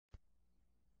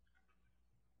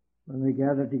When we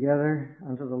gather together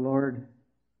unto the Lord,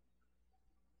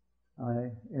 I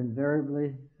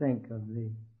invariably think of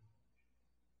the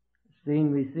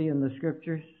scene we see in the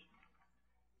Scriptures,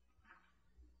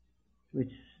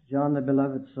 which John the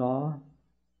Beloved saw.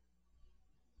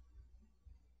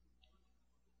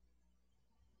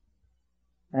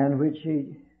 And which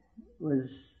he was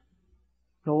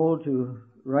told to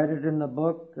write it in the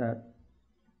book, that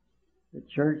the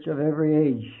church of every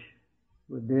age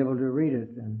would be able to read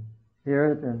it and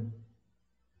hear it, and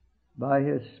by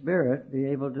His Spirit be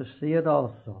able to see it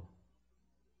also,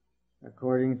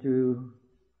 according to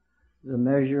the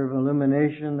measure of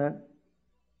illumination that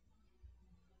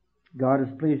God is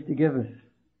pleased to give us.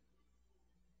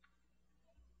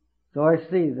 So I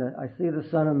see the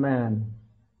Son of Man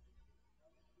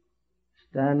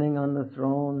standing on the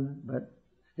throne, but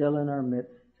still in our midst.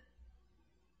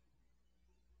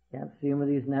 Can't see Him with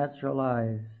these natural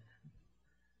eyes.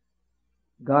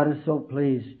 God is so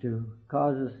pleased to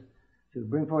cause us to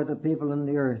bring forth the people in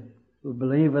the earth who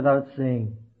believe without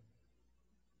seeing.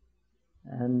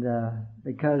 And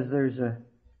because there's a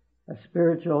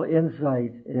spiritual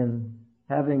insight in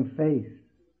having faith,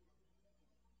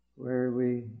 where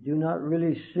we do not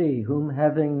really see, whom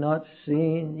having not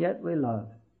seen, yet we love.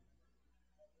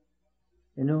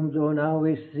 In whom though now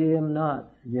we see Him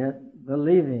not, yet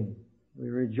believing, we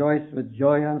rejoice with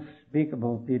joy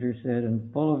unspeakable, Peter said,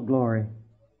 and full of glory.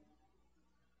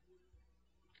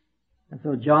 And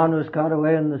so John was caught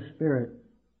away in the Spirit,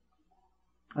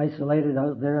 isolated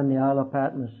out there in the Isle of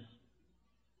Patmos.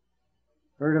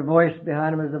 Heard a voice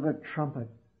behind him as of a trumpet.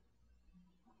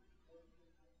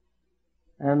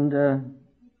 And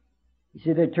you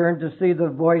see, they turned to see the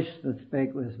voice that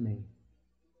spake with me.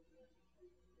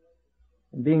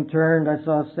 And being turned, I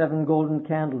saw 7 golden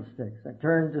candlesticks. I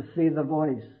turned to see the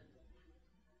voice.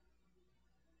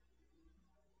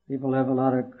 People have a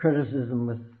lot of criticism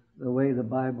with the way the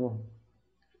Bible,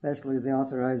 especially the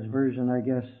Authorized Version, I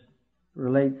guess,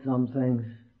 relates some things.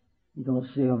 You don't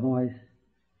see a voice.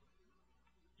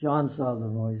 John saw the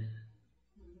voice,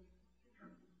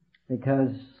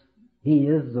 because He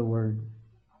is the Word.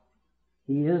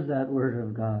 He is that Word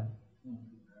of God.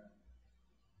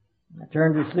 I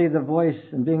turned to see the voice,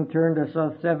 and being turned, I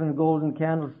saw 7 golden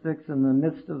candlesticks. In the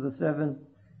midst of the 7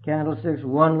 candlesticks,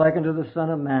 one like unto the Son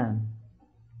of Man,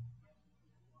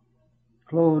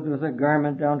 clothed with a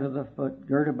garment down to the foot,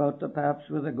 girt about the paps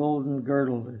with a golden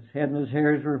girdle. His head and his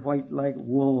hairs were white like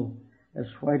wool, as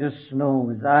white as snow.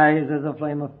 His eyes as a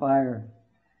flame of fire.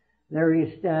 There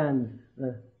He stands,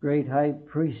 the great high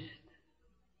priest,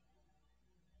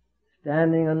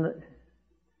 sitting on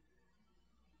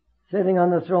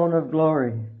the throne of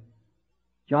glory.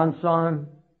 John saw Him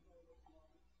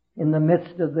in the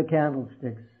midst of the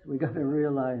candlesticks. We got to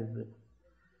realize that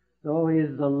though He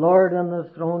is the Lord on the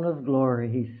throne of glory,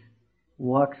 He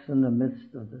walks in the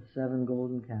midst of the 7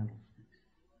 golden candlesticks,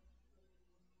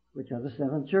 which are the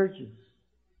 7 churches,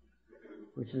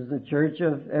 which is the church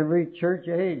of every church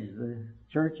age, the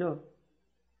church of,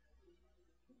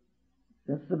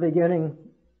 since the beginning,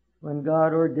 when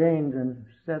God ordained and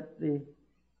set the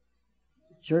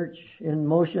church in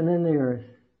motion in the earth.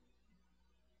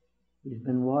 He's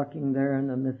been walking there in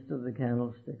the midst of the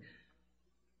candlesticks.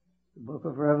 The book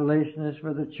of Revelation is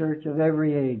for the church of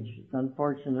every age. It's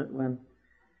unfortunate when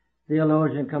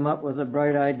theologians come up with a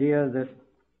bright idea that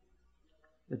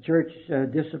the church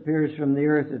disappears from the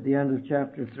earth at the end of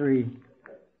chapter 3.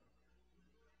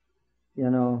 You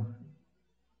know,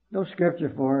 no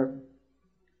scripture for it.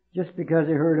 Just because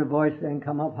he heard a voice saying,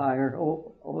 come up higher.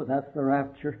 Oh, that's the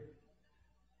rapture.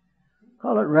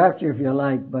 Call it rapture if you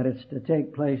like, but it's to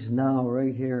take place now,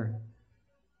 right here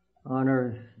on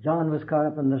earth. John was caught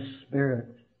up in the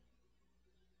Spirit.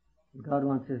 God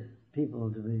wants His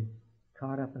people to be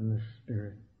caught up in the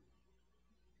Spirit.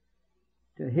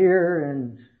 To hear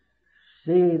and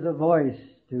see the voice,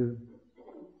 to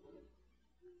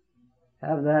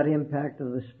have that impact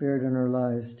of the Spirit in our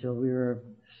lives till we are a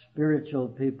spiritual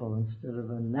people instead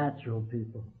of a natural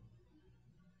people.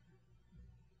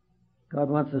 God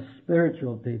wants a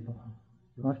spiritual people.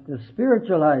 He wants to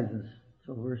spiritualize us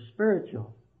so we're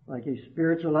spiritual. Like He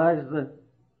spiritualized the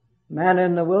manna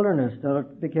in the wilderness till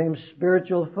it became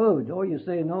spiritual food. Oh, you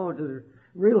say no to the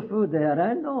real food they had.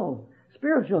 I know.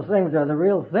 Spiritual things are the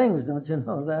real things. Don't you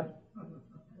know that?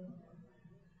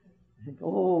 You think,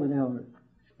 oh, you know,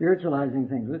 spiritualizing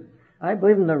things. I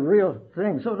believe in the real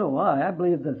thing. So do I. I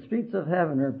believe the streets of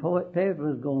heaven are paved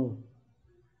with gold.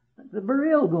 The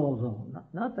real gold, though.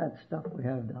 Not that stuff we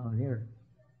have down here.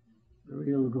 The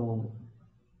real gold.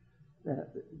 The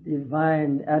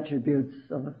divine attributes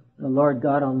of the Lord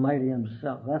God Almighty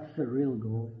Himself. That's the real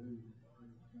gold.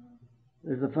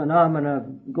 There's a phenomenon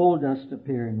of gold dust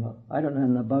appearing. Well, I don't know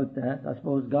anything about that. I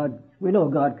suppose we know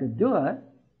God could do it.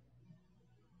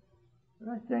 But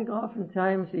I think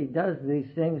oftentimes He does these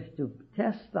things to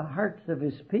test the hearts of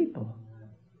His people.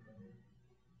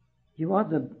 Do you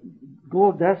want the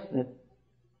gold dust that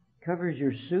covers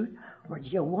your suit? Or do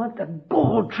you want the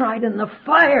gold tried in the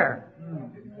fire?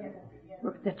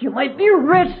 That you might be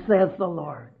rich, saith the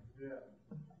Lord.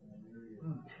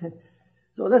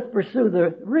 So let's pursue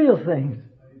the real things.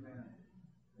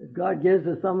 If God gives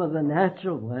us some of the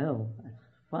natural, well, that's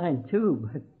fine too,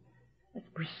 but let's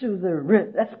pursue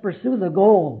the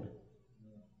gold.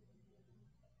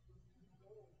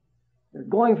 They're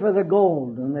going for the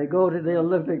gold when they go to the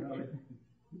Olympic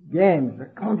Games.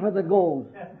 They're going for the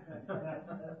gold.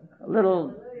 A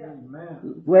little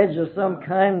wedge of some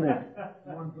kind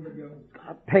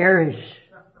that perish.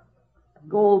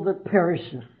 Gold that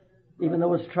perisheth, even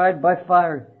though it's tried by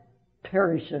fire,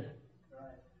 perisheth.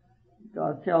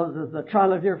 God tells us the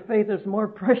trial of your faith is more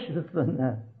precious than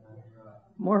that.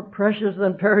 More precious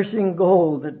than perishing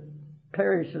gold that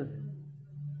perishes.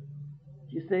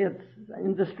 You say it's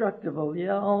indestructible.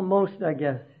 Yeah, almost, I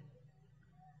guess.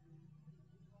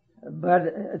 But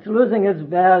it's losing its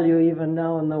value even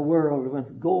now in the world,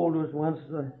 when gold was once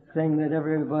the thing that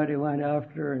everybody went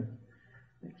after.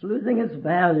 It's losing its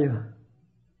value.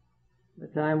 The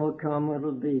time will come when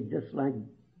it'll be just like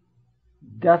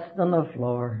dust on the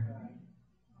floor.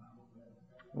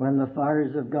 When the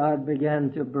fires of God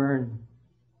began to burn,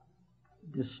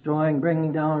 destroying,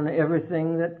 bringing down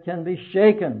everything that can be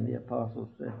shaken, the apostle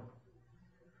said.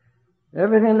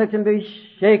 Everything that can be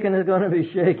shaken is going to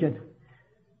be shaken.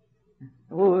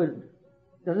 Oh,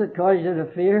 does it cause you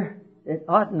to fear? It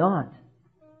ought not.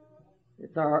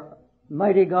 It's our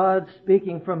mighty God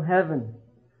speaking from heaven.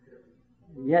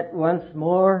 Yet once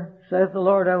more, saith the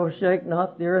Lord, I will shake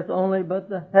not the earth only, but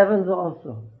the heavens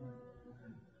also.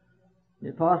 The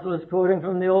apostle is quoting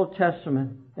from the Old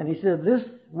Testament, and he said, this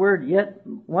word yet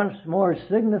once more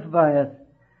signifieth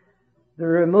the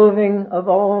removing of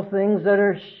all things that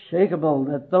are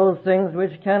shakeable, that those things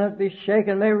which cannot be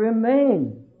shaken may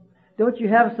remain. Don't you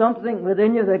have something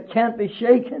within you that can't be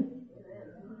shaken?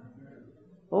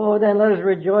 Oh, then let us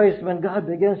rejoice when God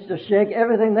begins to shake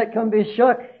everything that can be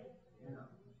shook.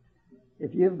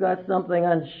 If you've got something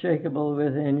unshakable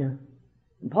within you.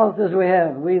 And Paul says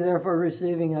we therefore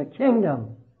receiving a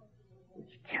kingdom which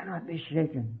cannot be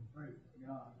shaken.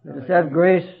 Let us have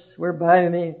grace whereby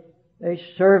a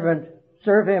servant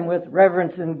serve him with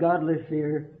reverence and godly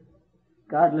fear.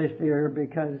 Godly fear,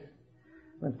 because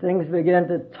when things begin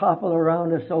to topple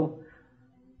around us, so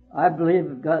I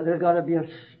believe there's got to be a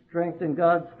strength in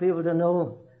God's people to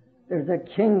know there's a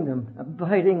kingdom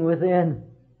abiding within.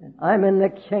 And I'm in the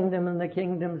kingdom and the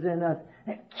kingdom's in us.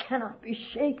 It cannot be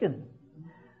shaken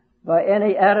by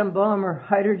any atom bomb or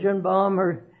hydrogen bomb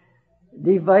or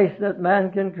device that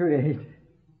man can create.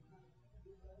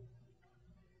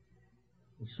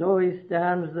 And so he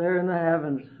stands there in the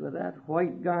heavens with that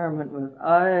white garment, with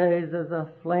eyes as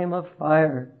a flame of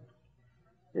fire,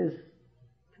 his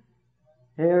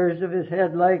hairs of his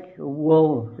head like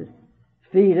wool, his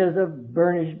feet as of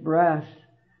burnished brass,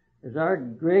 as our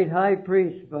great high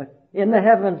priest, but in the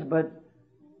heavens, but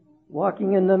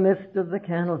walking in the midst of the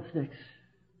candlesticks.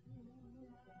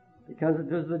 Because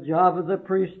it was the job of the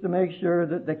priest to make sure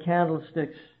that the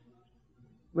candlesticks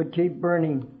would keep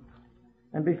burning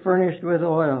and be furnished with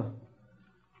oil.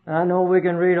 And I know we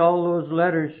can read all those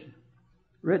letters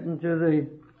written to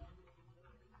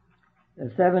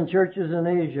the 7 churches in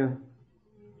Asia,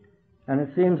 and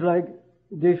it seems like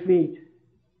defeat.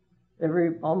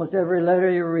 Almost every letter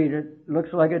you read, it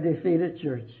looks like a defeated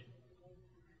church.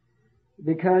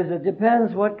 Because it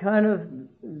depends what kind of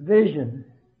vision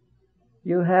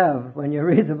you have. When you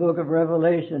read the book of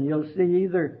Revelation, you'll see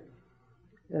either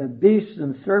beasts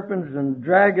and serpents and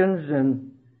dragons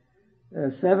and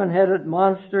 7-headed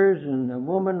monsters and a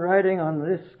woman riding on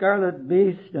this scarlet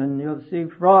beast, and you'll see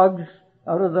frogs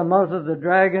out of the mouth of the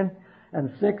dragon, and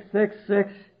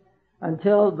 666,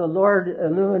 until the Lord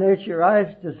illuminates your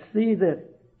eyes to see that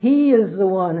He is the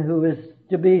one who is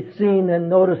to be seen and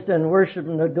noticed and worshipped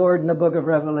and adored in the book of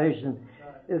Revelation.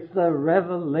 It's the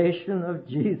revelation of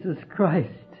Jesus Christ,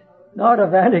 not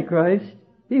of Antichrist.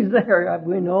 He's there,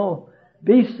 we know.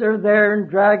 Beasts are there, and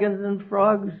dragons and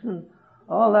frogs and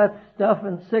all that stuff,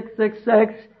 and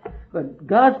 666. But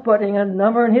God's putting a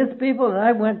number on His people, and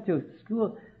I went to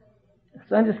school,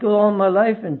 Sunday school all my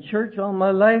life, and church all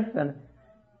my life,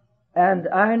 and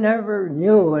I never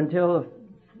knew until a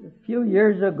few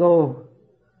years ago,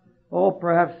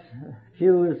 perhaps a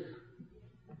few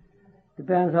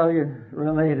depends how you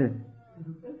relate it,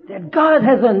 That God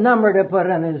has a number to put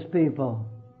on His people.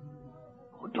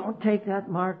 Oh, don't take that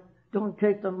mark. Don't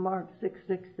take the mark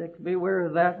 666. Beware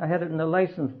of that. I had it in the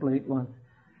license plate once.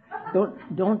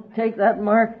 Don't take that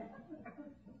mark.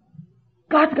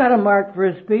 God's got a mark for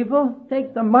His people.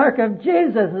 Take the mark of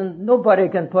Jesus, and nobody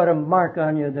can put a mark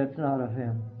on you that's not of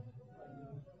Him.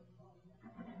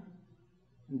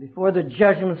 And before the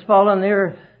judgments fall on the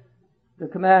earth, the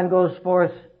command goes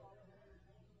forth,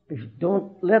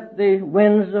 don't let the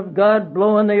winds of God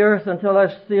blow on the earth until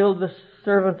I've sealed the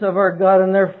servants of our God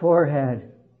in their forehead.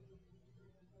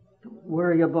 Don't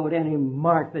worry about any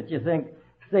mark that you think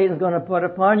Satan's going to put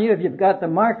upon you. If you've got the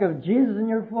mark of Jesus in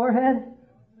your forehead.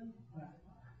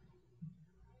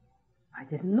 I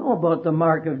didn't know about the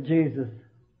mark of Jesus.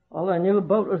 All I knew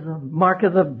about was the mark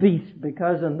of the beast,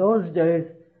 because in those days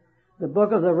the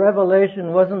book of the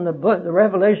Revelation wasn't the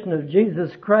revelation of Jesus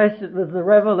Christ. It was the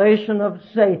revelation of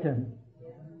Satan,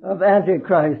 of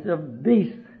Antichrist, of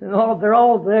beasts, and they're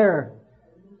all there.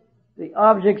 The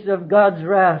objects of God's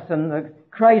wrath, and the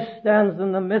Christ stands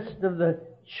in the midst of the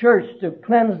church to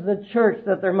cleanse the church,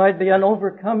 that there might be an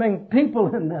overcoming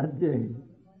people in that day.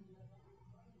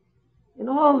 In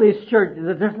all these churches,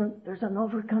 there's an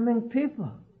overcoming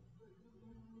people.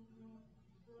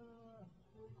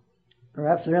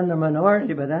 Perhaps they're in the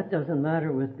minority, but that doesn't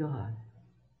matter with God.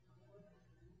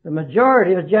 The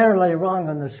majority is generally wrong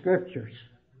on the Scriptures.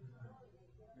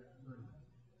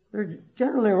 They're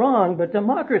generally wrong, but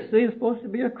democracy is supposed to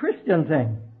be a Christian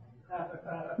thing.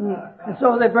 And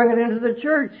so they bring it into the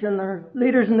church, and their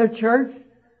leaders in the church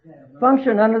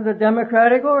function under the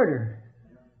democratic order.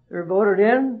 They're voted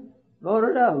in,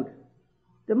 voted out.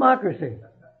 Democracy.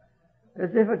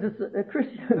 As if it's a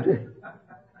Christian thing.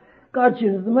 God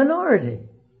chooses the minority.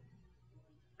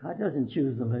 God doesn't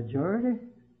choose the majority.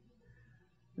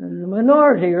 There's a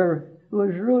minority who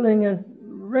is ruling and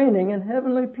reigning in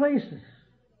heavenly places.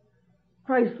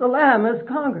 Christ the Lamb has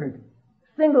conquered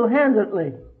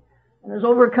single-handedly and has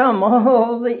overcome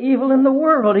all the evil in the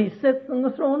world. He sits on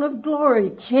the throne of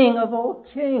glory, King of all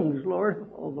kings, Lord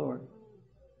of all lords.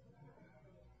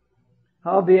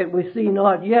 Howbeit we see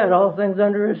not yet all things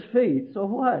under His feet. So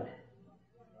what?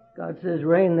 God says,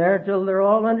 reign there till they're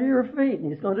all under your feet, and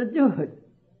He's going to do it.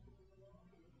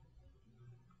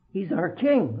 He's our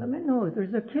King. Let me know if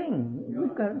there's a king.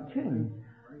 We've got a king.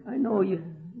 I know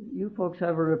you folks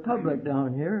have a republic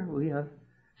down here. We have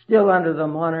still under the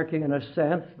monarchy in a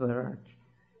sense, but our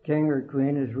king or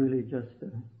queen is really just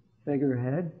a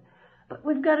figurehead. But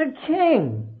we've got a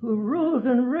king who rules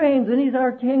and reigns, and He's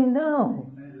our king now.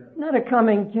 Not a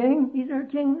coming king. He's our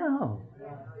king now.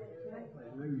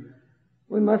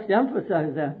 We must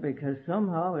emphasize that, because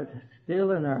somehow it's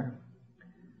still in our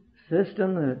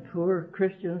system that poor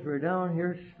Christians were down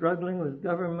here struggling with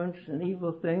governments and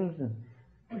evil things, and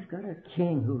we've got a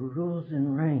king who rules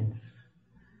and reigns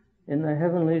in the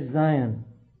heavenly Zion.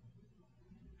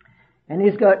 And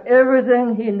He's got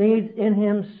everything He needs in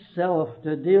Himself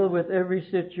to deal with every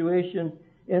situation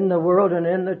in the world and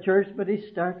in the church, but He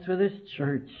starts with His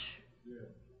church.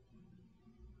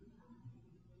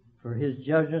 For His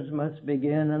judgments must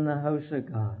begin in the house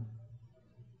of God.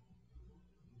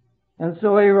 And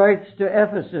so He writes to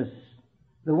Ephesus,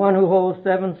 the one who holds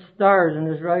 7 stars in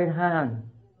his right hand.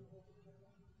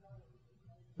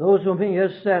 Those whom He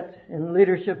has set in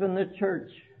leadership in the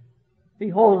church, He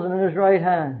holds them in His right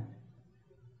hand,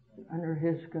 under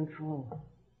His control.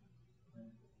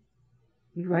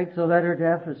 He writes a letter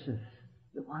to Ephesus,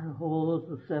 the one who holds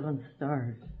the 7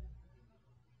 stars.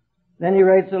 Then He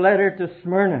writes a letter to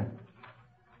Smyrna.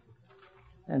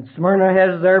 And Smyrna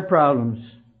has their problems.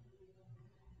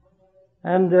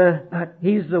 And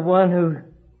He's the one who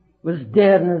was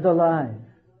dead and is alive.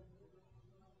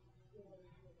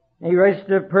 And He writes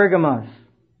to Pergamos.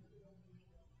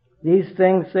 These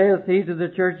things saith He to the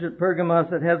church at Pergamos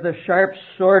that has the sharp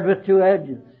sword with 2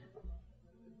 edges.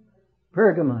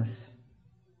 Pergamos.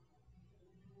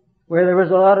 Where there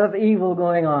was a lot of evil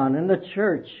going on in the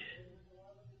church.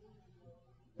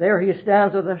 There He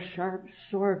stands with a sharp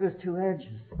sword with 2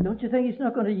 edges. Don't you think He's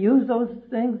not going to use those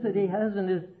things that He has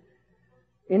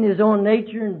in His own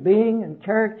nature and being and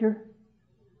character?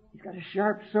 He's got a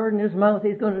sharp sword in His mouth.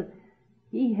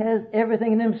 He has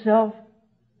everything in Himself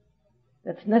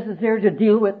that's necessary to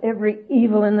deal with every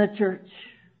evil in the church.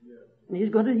 And He's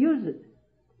going to use it.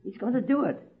 He's going to do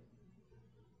it.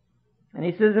 And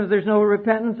He says, if there's no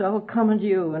repentance, I will come unto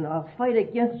you and I'll fight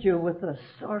against you with the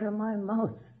sword of my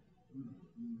mouth.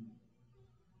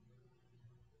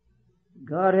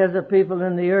 God has a people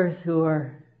in the earth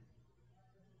whom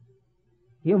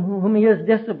He is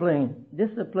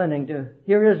disciplining to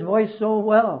hear His voice so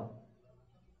well.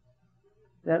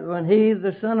 that when He,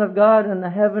 the Son of God in the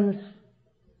heavens,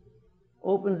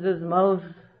 opens His mouth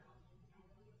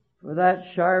for that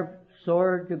sharp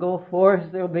sword to go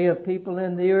forth, there'll be a people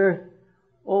in the earth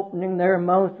opening their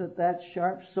mouth that that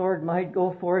sharp sword might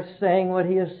go forth, saying what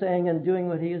He is saying and doing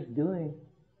what He is doing.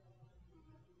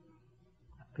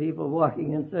 People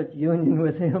walking in such union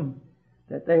with Him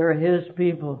that they are His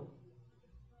people,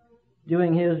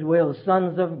 doing His will,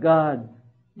 sons of God,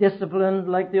 disciplined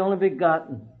like the only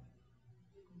begotten,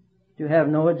 to have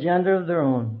no agenda of their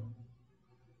own,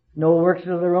 no works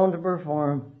of their own to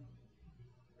perform,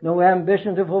 no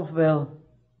ambition to fulfill,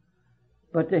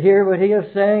 but to hear what He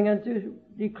is saying and to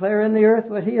declare in the earth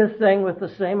what He is saying with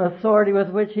the same authority with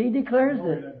which He declares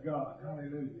it. God.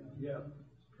 Hallelujah. Yeah.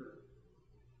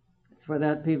 It's for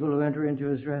that people who enter into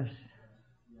His rest.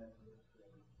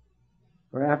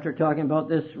 For after talking about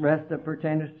this rest that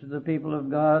pertains to the people of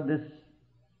God, this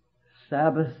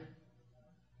Sabbath,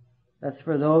 that's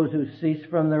for those who cease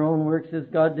from their own works as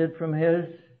God did from His,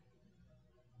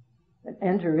 and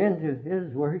enter into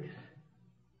His works.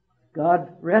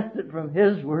 God rested from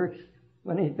His works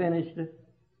when He finished it,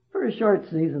 for a short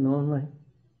season only.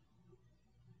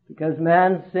 Because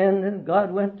man sinned and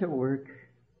God went to work.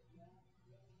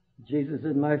 Jesus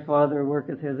said, "My Father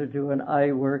worketh hitherto, and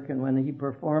I work." And when He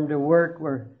performed a work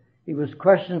where He was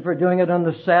questioned for doing it on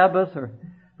the Sabbath or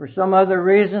for some other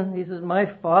reason, He says, "My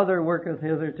Father worketh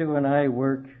hitherto, and I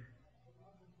work."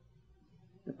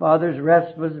 The Father's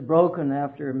rest was broken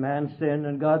after man sinned,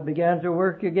 and God began to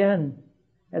work again.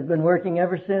 Has been working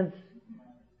ever since.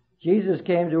 Jesus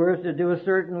came to earth to do a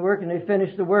certain work, and He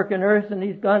finished the work on earth, and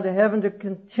He's gone to heaven to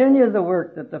continue the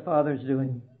work that the Father's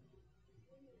doing.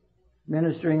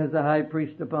 Ministering as the high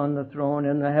priest upon the throne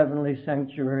in the heavenly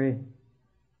sanctuary.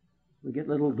 We get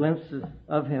little glimpses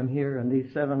of Him here in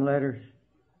these 7 letters.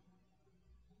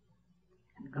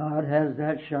 God has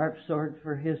that sharp sword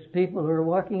for His people who are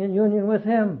walking in union with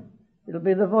Him. It'll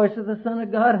be the voice of the Son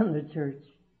of God in the church.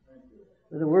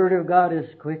 For the Word of God is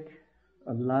quick,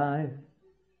 alive,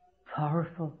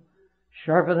 powerful,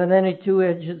 sharper than any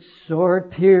two-edged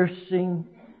sword, piercing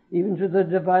even to the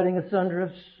dividing asunder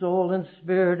of soul and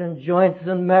spirit and joints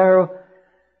and marrow.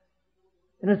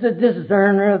 And it's a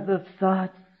discerner of the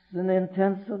thoughts and the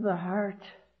intents of the heart.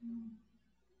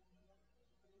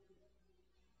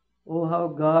 Oh, how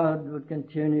God would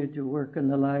continue to work in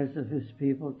the lives of His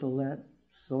people till that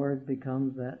sword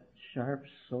becomes that sharp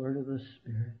sword of the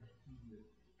Spirit.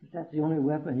 Because that's the only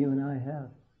weapon you and I have.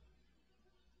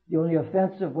 The only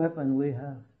offensive weapon we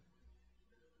have.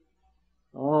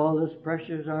 All this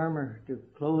precious armor to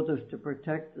clothe us, to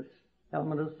protect us,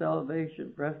 helmet of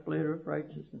salvation, breastplate of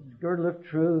righteousness, girdle of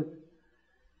truth,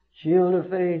 shield of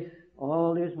faith,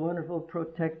 all these wonderful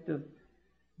protective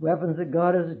weapons that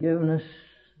God has given us.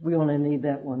 We only need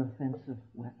that one offensive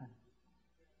weapon.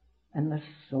 And the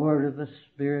sword of the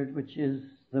Spirit, which is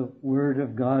the Word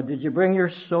of God. Did you bring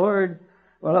your sword?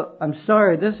 Well, I'm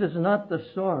sorry, this is not the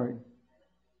sword.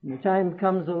 When the time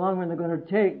comes along when they're going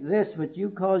to take this, what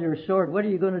you call your sword, what are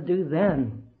you going to do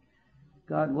then?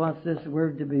 God wants this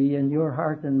Word to be in your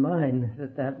heart and mind,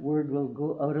 that that Word will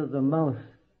go out of the mouth,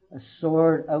 a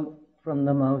sword out from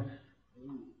the mouth.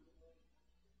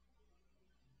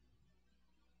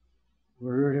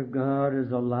 Word of God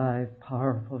is alive,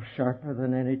 powerful, sharper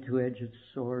than any two-edged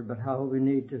sword. But how we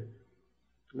need to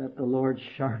let the Lord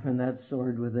sharpen that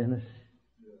sword within us.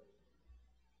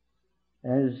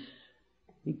 As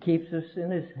He keeps us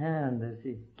in His hand, as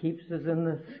He keeps us in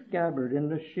the scabbard, in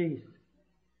the sheath.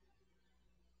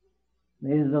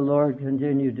 May the Lord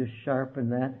continue to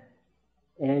sharpen that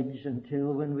edge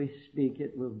until when we speak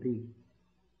it will be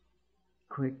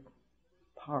quick,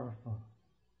 powerful,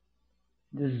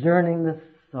 discerning the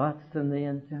thoughts and the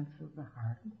intents of the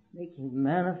heart, making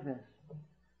manifest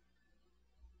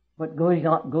what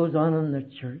goes on in the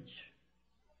church,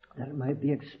 that it might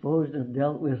be exposed and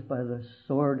dealt with by the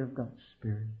sword of God's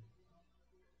Spirit.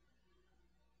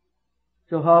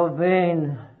 So how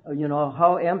vain,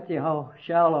 how empty, how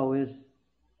shallow is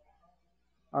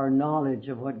our knowledge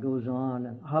of what goes on,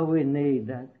 and how we need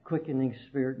that quickening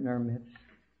Spirit in our midst.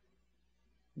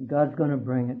 And God's going to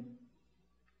bring it.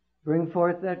 Bring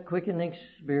forth that quickening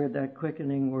Spirit, that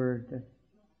quickening Word, that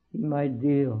He might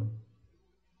deal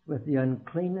with the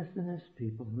uncleanness in His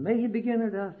people. May He begin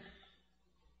at us.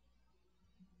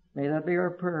 May that be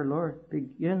our prayer, Lord.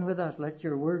 Begin with us. Let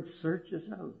your Word search us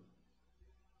out.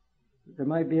 That there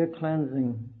might be a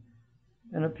cleansing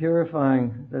and a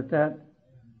purifying, that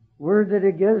Word that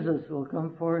He gives us will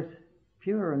come forth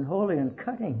pure and holy and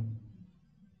cutting.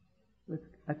 With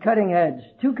a cutting edge,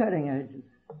 2 cutting edges.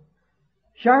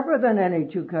 Sharper than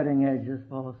any 2 cutting edges,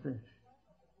 Paul says,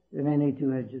 than any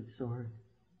two-edged sword.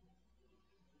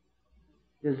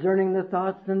 discerning the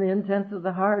thoughts and the intents of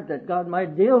the heart, that God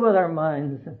might deal with our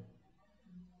minds.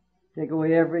 Take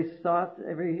away every thought,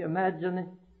 every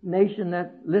imagination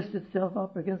that lifts itself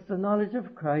up against the knowledge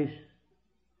of Christ.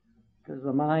 Because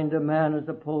the mind of man is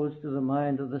opposed to the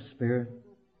mind of the Spirit.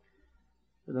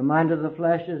 For the mind of the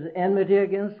flesh is enmity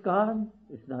against God.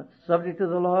 It's not subject to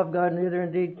the law of God, neither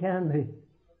indeed can be.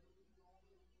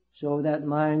 So that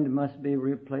mind must be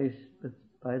replaced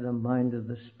by the mind of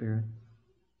the Spirit.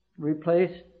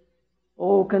 Replaced,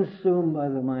 consumed by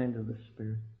the mind of the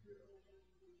Spirit.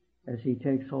 As He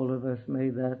takes hold of us, may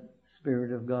that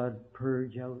Spirit of God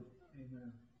purge out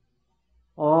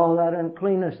all that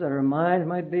uncleanness, that our mind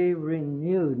might be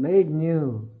renewed, made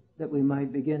new, that we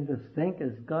might begin to think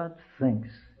as God thinks,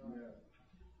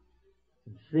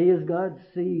 and see as God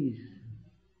sees.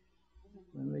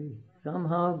 When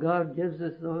somehow God gives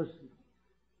us those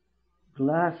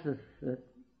glasses that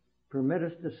permit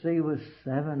us to see with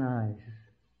 7 eyes.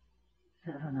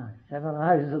 7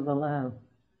 eyes of the Lamb.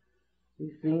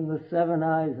 He's seen with 7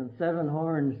 eyes and 7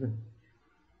 horns, and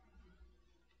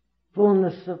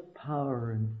fullness of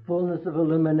power and fullness of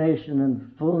illumination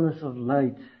and fullness of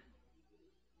light.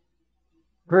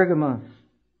 Pergamos.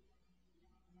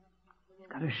 He's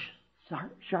got a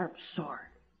sharp sword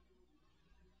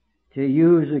to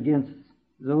use against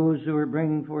those who are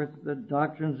bringing forth the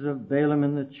doctrines of Balaam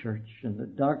in the church and the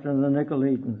doctrine of the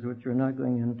Nicolaitans, which we're not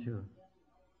going into.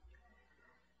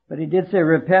 But he did say,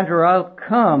 repent, or I'll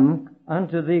come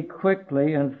unto thee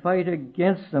quickly and fight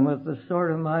against them with the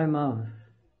sword of my mouth.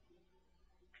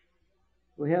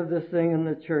 We have this thing in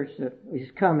the church that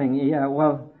He's coming. Yeah,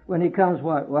 well, when He comes,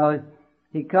 what? Well,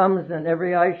 He comes and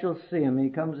every eye shall see Him. He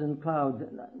comes in clouds.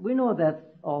 We know that's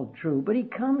all true, but He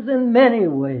comes in many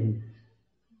ways.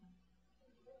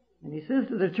 And He says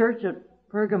to the church at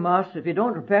Pergamos, if you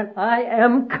don't repent, I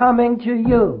am coming to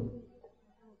you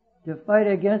to fight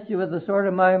against you with the sword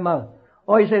of my mouth.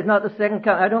 Oh, He says, not the second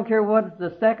coming. I don't care what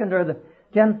the second or the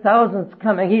 10,000th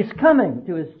coming. He's coming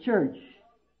to His church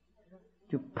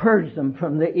to purge them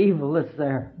from the evil that's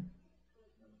there.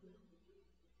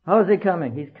 How is He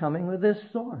coming? He's coming with His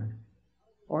sword.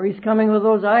 Or He's coming with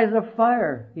those eyes of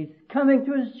fire. He's coming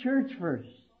to His church first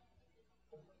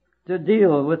to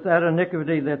deal with that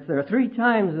iniquity that's there. 3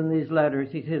 times in these letters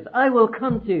He says, I will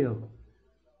come to you.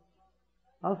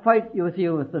 I'll fight with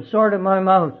you with the sword of my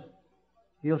mouth.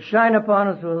 You'll shine upon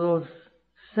us with those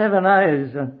 7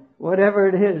 eyes and whatever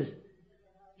it is.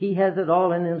 He has it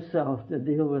all in Himself to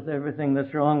deal with everything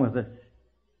that's wrong with us.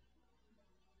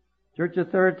 Church of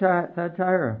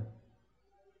Thyatira.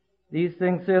 These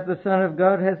things saith the Son of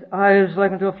God, has eyes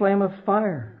like unto a flame of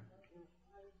fire,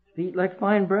 feet like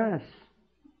fine brass.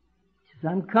 He says,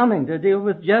 I'm coming to deal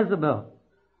with Jezebel.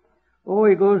 Oh,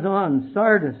 he goes on.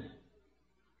 Sardis.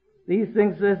 These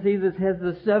things says he that has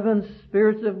the 7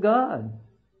 spirits of God.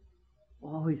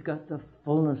 Oh, he's got the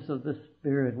fullness of the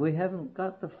Spirit. We haven't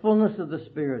got the fullness of the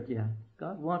Spirit yet.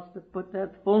 God wants to put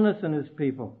that fullness in His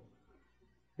people.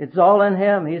 It's all in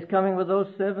Him. He's coming with those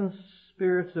 7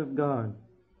 spirits of God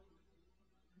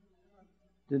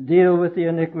to deal with the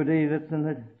iniquity that's in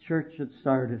the church at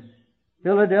Sardis.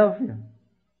 Philadelphia.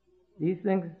 These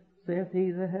things saith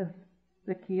he that has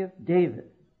the key of David.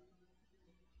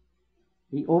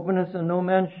 He openeth and no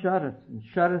man shutteth, and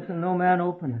shutteth and no man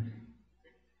openeth.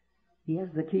 He has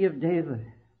the key of David.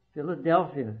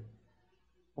 Philadelphia.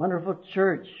 Wonderful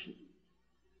church.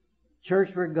 Church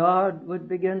where God would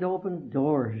begin to open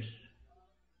doors.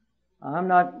 I'm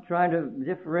not trying to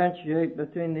differentiate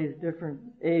between these different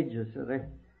ages,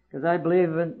 because I believe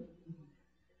in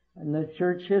the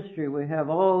church history we have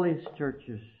all these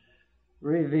churches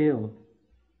revealed.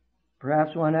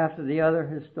 Perhaps one after the other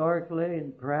historically,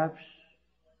 and perhaps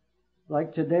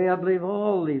like today, I believe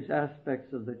all these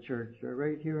aspects of the church are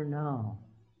right here now.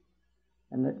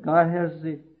 And that God has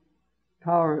the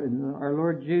power in our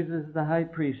Lord Jesus, the high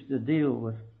priest, to deal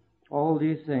with all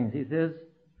these things. He says,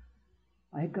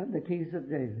 I've got the keys of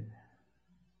David.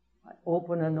 I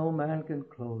open and no man can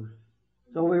close.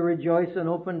 So we rejoice in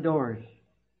open doors.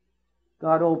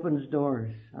 God opens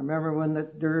doors. I remember when the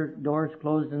doors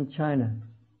closed in China.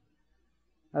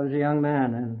 I was a young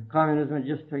man and communism had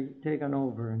just taken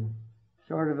over, and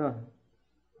sort of a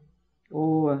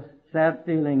sad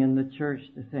feeling in the church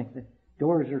to think that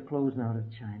doors are closed now to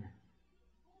China.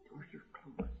 Doors are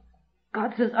closed.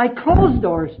 God says, I close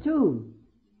doors too.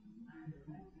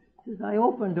 He says, I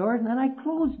open doors and then I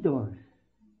close doors.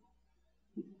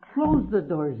 He closed the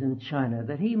doors in China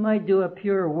that He might do a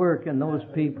pure work in those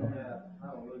people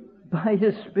by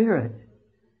His Spirit.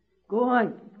 Go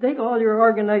on, take all your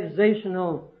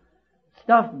organizational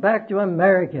stuff back to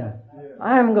America.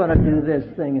 I'm going to do this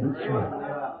thing in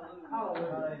China.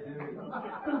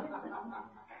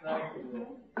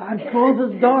 God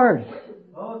closes doors.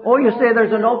 Oh, you say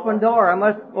there's an open door.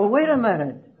 Well, wait a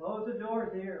minute. Close the doors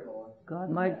here, Lord.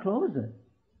 God might close it.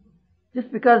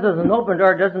 Just because there's an open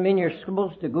door doesn't mean you're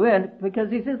supposed to go in, because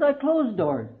He says, I close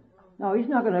doors. No, He's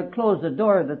not going to close the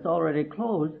door that's already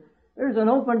closed. There's an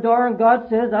open door, and God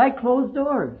says, I close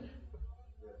doors.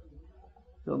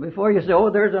 So before you say, oh,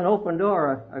 there's an open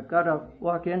door, I've got to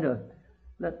walk into it.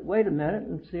 Wait a minute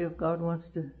and see if God wants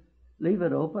to leave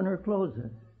it open or close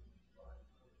it.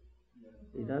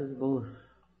 He does both.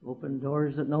 Open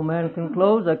doors that no man can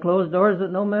close, I close doors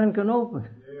that no man can open.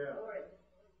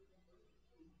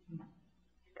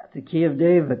 Got the key of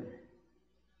David.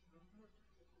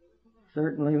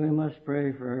 Certainly we must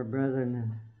pray for our brethren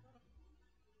and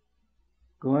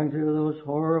going through those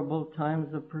horrible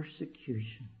times of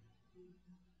persecution.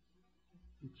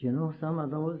 But you know, some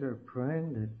of those are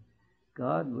praying that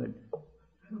God would,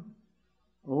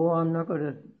 I'm not going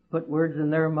to put words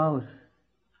in their mouth,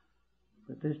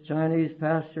 but this Chinese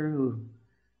pastor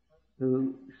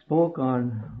who spoke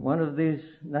on one of these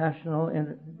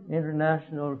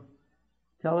international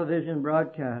television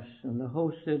broadcasts, and the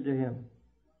host said to him,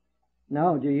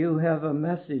 now, do you have a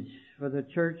message for the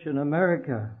church in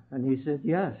America? And he said,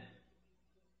 yes.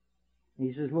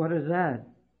 He says, what is that?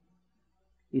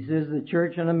 He says, the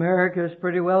church in America is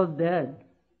pretty well dead.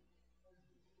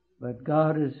 But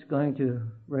God is going to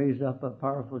raise up a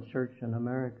powerful church in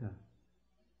America.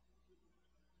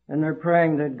 And they're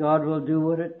praying that God will do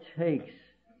what it takes,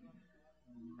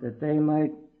 that they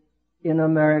might, in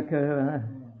America,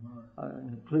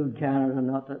 include Canada,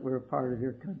 not that we're a part of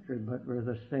your country, but we're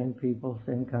the same people,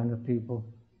 same kind of people.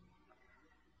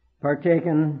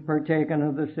 Partaken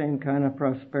of the same kind of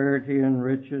prosperity and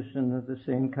riches, and of the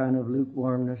same kind of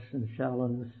lukewarmness and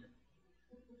shallowness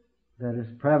that is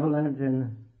prevalent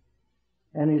in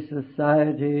any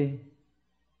society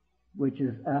which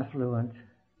is affluent.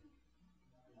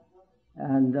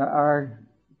 And our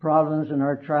problems and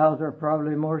our trials are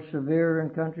probably more severe in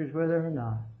countries where they're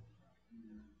not.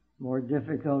 More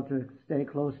difficult to stay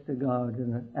close to God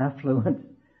in an affluent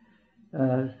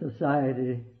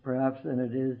society, perhaps, than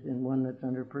it is in one that's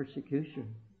under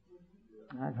persecution.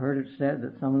 I've heard it said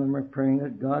that some of them are praying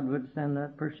that God would send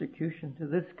that persecution to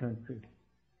this country,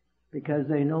 because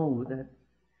they know that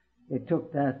it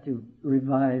took that to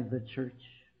revive the church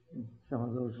in some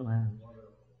of those lands.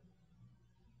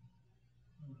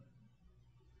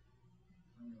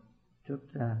 It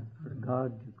took that for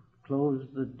God to close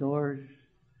the doors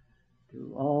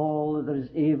to all that is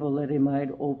evil, that He might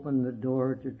open the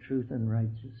door to truth and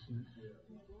righteousness.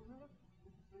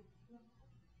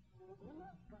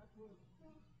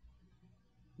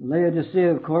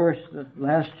 Laodicea, of course, the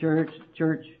last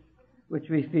church which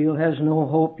we feel has no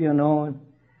hope, you know,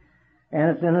 and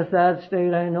it's in a sad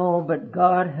state, I know, but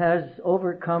God has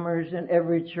overcomers in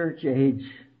every church age.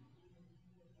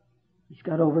 He's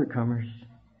got overcomers.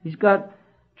 He's got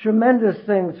tremendous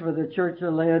things for the church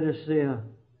of Laodicea,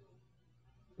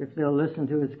 if they'll listen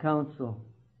to His counsel.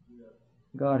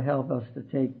 God help us to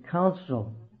take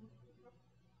counsel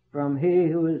from He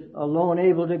who is alone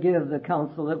able to give the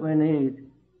counsel that we need.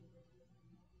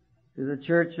 To the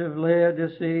church of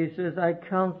Laodicea, He says, I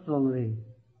counsel thee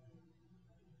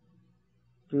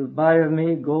to buy of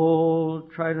me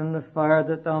gold tried in the fire,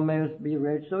 that thou mayest be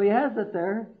rich. So He has it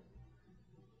there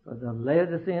for the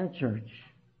Laodicean church.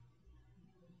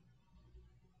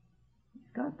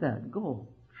 He's got that gold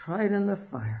tried in the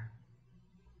fire,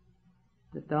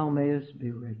 that thou mayest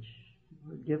be rich.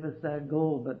 Lord, give us that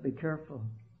gold, but be careful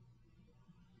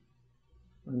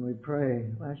when we pray.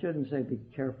 Well, I shouldn't say be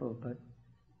careful, but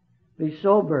be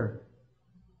sober.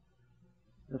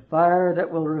 The fire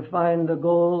that will refine the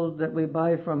gold that we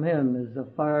buy from Him is the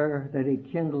fire that He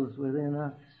kindles within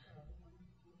us,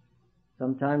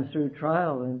 sometimes through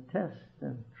trial and test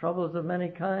and troubles of many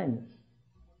kinds.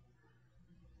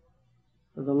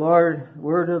 For the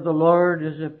word of the Lord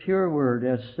is a pure word,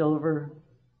 as silver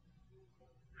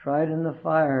tried in the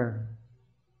fire,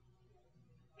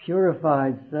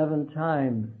 purified 7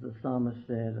 times, the psalmist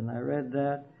said. And I read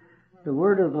that. The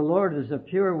word of the Lord is a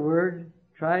pure word,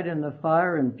 tried in the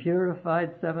fire and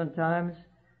purified 7 times.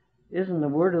 Isn't the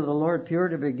word of the Lord pure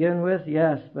to begin with?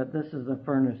 Yes, but this is the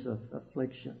furnace of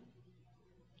affliction.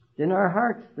 It's in our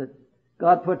hearts that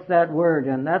God puts that word,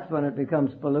 and that's when it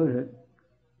becomes polluted,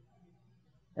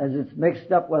 as it's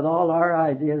mixed up with all our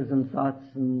ideas and thoughts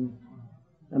and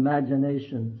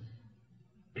imaginations.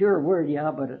 Pure word,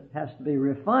 yeah, but it has to be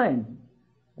refined.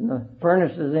 And the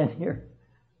furnace is in here.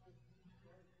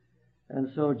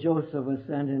 And so Joseph was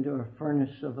sent into a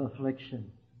furnace of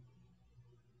affliction.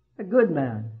 A good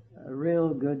man, a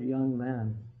real good young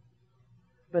man.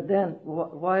 But then,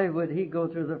 why would he go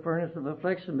through the furnace of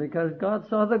affliction? Because God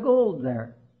saw the gold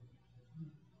there.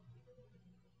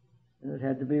 And it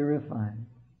had to be refined.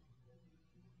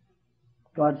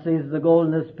 God sees the gold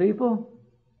in His people.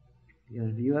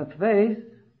 If you have faith,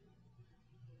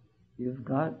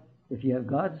 if you have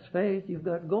God's faith, you've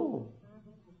got gold.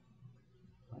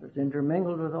 But it's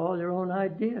intermingled with all your own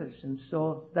ideas. And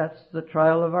so that's the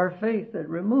trial of our faith that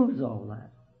removes all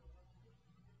that.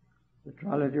 The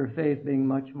trial of your faith being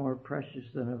much more precious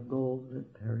than of gold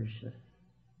that perisheth.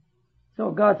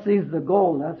 So God sees the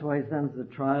gold. That's why He sends the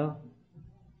trial.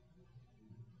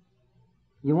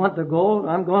 You want the gold?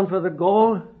 I'm going for the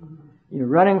gold. You're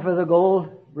running for the gold,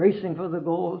 racing for the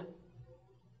gold.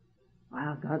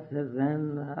 Well, God says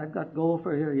then, I've got gold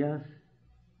for you, yes.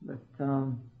 But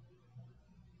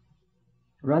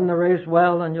run the race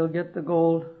well and you'll get the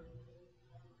gold.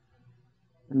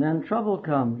 And then trouble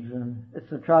comes, and it's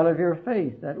the trial of your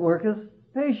faith that worketh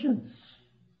patience.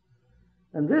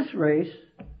 And this race,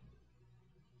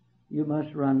 you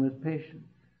must run with patience.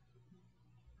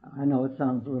 I know it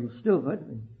sounds a little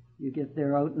stupid. You get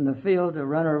there out in the field to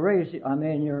run a race. I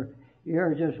mean,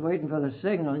 you're just waiting for the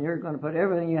signal, and you're going to put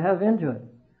everything you have into it.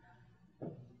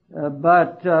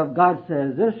 But God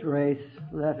says, this race,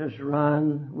 let us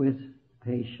run with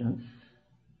patience.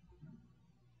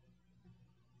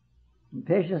 And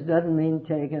patience doesn't mean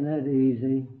taking it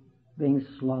easy, being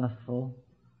slothful.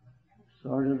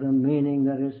 Sort of the meaning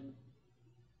that is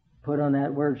put on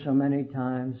that word so many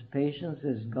times. Patience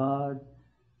is God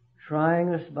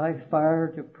trying us by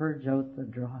fire to purge out the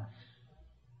dross.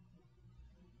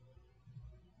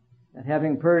 And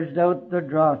having purged out the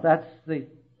dross,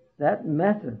 that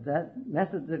method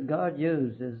that God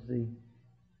used is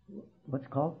what's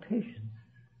called patience.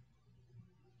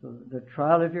 So the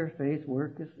trial of your faith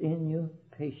worketh in you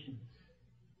patience,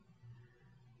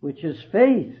 which is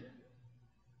faith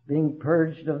being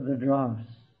purged of the dross,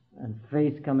 and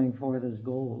faith coming forth as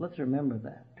gold. Let's remember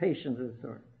that. Patience is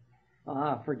sort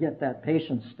of, forget that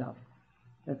patience stuff.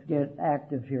 Let's get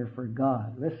active here for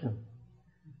God. Listen,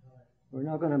 we're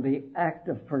not going to be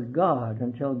active for God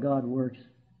until God works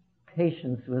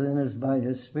patience within us by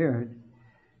His Spirit,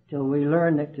 till we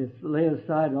learn that to lay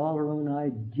aside all our own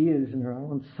ideas and our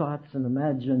own thoughts and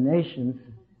imaginations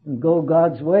and go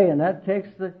God's way. And that takes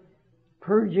the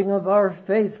purging of our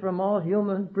faith from all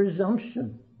human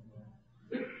presumption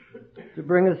to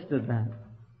bring us to that.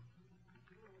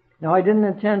 Now, I didn't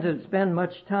intend to spend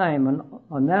much time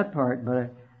on that part,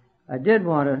 but I did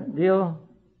want to deal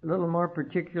a little more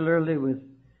particularly with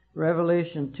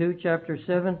Revelation 2, chapter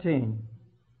 17,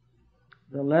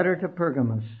 the letter to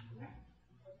Pergamos.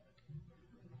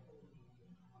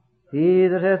 He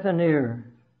that hath an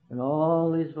ear, in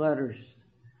all these letters,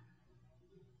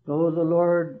 though the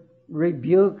Lord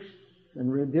rebukes and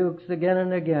rebukes again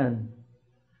and again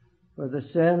for the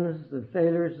sins, the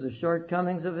failures, the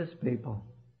shortcomings of His people.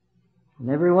 And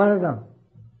every one of them,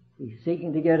 He's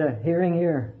seeking to get a hearing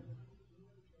ear.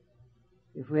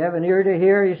 If we have an ear to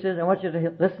hear, He says, I want you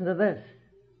to listen to this.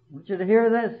 I want you to hear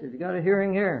this. If you've got a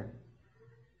hearing ear.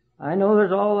 I know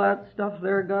there's all that stuff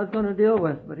there God's going to deal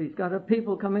with, but He's got a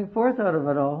people coming forth out of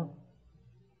it all.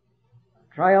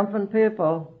 Triumphant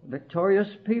people, victorious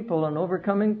people, and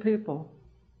overcoming people.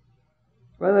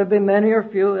 Whether it be many or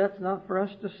few, that's not for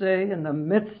us to say. In the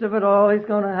midst of it all, He's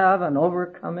going to have an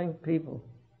overcoming people.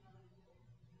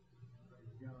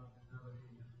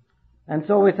 And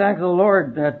so we thank the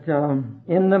Lord that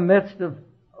in the midst of,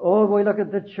 we look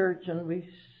at the church and we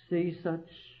see such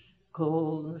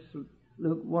coldness,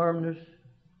 lukewarmness,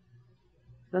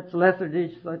 such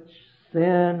lethargy, such sin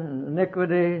and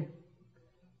iniquity,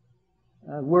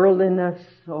 worldliness.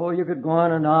 You could go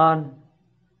on and on.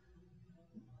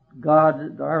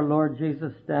 God, our Lord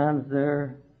Jesus, stands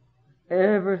there,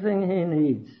 everything He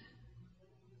needs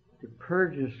to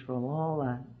purge us from all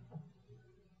that.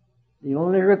 The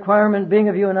only requirement being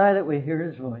of you and I that we hear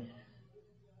His voice.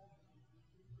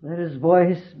 Let His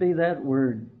voice be that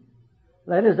word.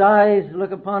 Let His eyes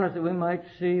look upon us that we might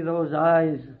see those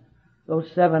eyes, those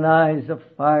 7 eyes of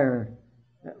fire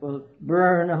that will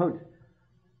burn out.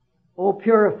 Oh,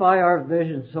 purify our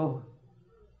vision so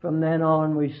from then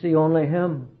on we see only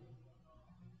Him.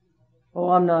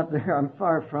 Oh, I'm not there. I'm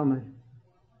far from it.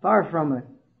 Far from it.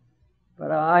 But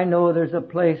I know there's a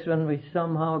place when we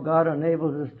somehow, God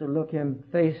enables us to look Him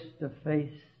face to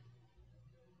face.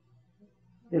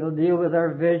 It'll deal with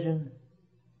our vision,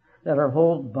 that our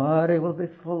whole body will be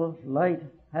full of light,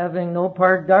 having no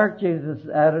part dark, Jesus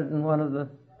added in one of the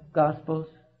Gospels.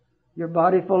 Your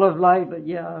body full of light, but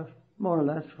more or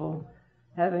less full.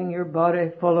 Having your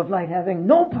body full of light, having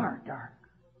no part dark.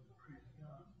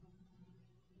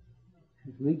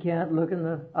 We can't look in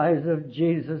the eyes of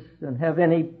Jesus and have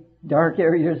any dark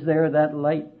areas there. That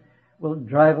light will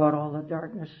drive out all the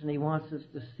darkness, and He wants us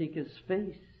to seek His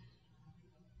face.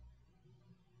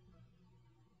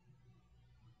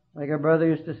 Like our brother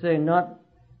used to say, we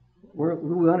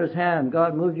want His hand.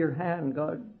 God, move your hand.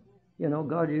 God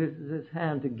uses His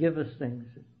hand to give us things.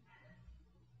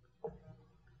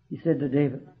 He said to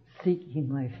David, seek ye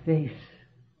my face.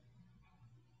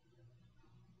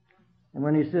 And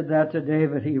when He said that to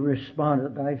David, he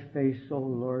responded, thy face, O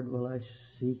Lord, will I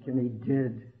seek. And he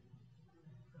did.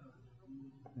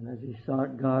 And as he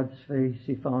sought God's face,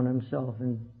 he found himself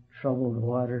in troubled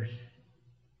waters.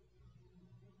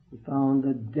 He found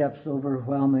the depths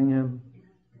overwhelming him.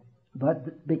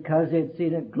 But because he had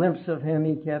seen a glimpse of Him,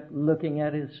 he kept looking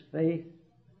at His face.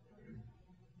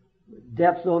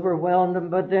 Depths overwhelmed him,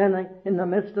 but then in the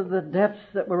midst of the depths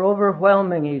that were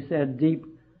overwhelming, he said, deep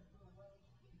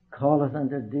calleth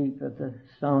unto deep at the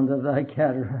sound of thy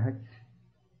cataracts.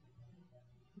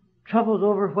 Troubles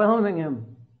overwhelming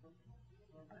him.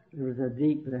 There was a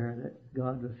deep there that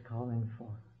God was calling for.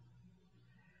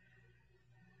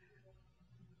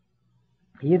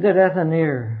 He that hath an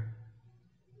ear,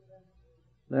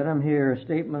 let him hear. A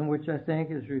statement which I think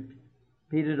is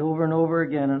repeated over and over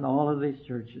again in all of these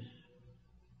churches,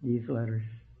 these letters.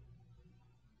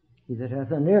 He that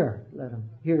hath an ear, let him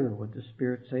hear what the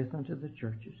Spirit saith unto the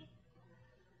churches.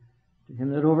 To him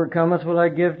that overcometh will I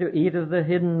give to eat of the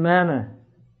hidden manna.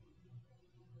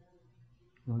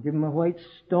 I'll give him a white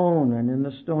stone, and in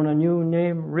the stone a new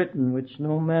name written, which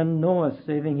no man knoweth,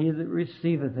 saving he that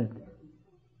receiveth it.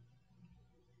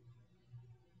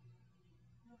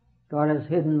 God has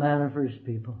hidden manna for His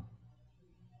people.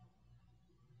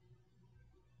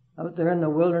 Out there in the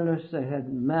wilderness, they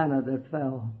had manna that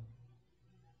fell.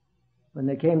 When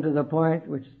they came to the point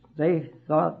which they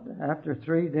thought after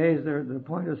 3 days they're at the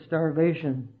point of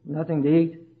starvation, nothing to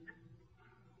eat,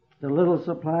 the little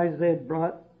supplies they had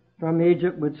brought from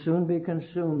Egypt would soon be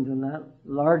consumed in that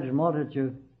large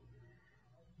multitude.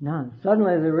 None.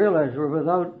 Suddenly they realized we're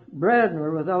without bread and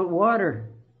we're without water.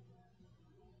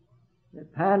 They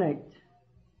panicked.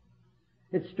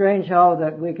 It's strange how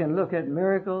that we can look at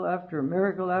miracle after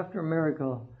miracle after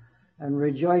miracle and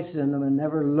rejoice in them and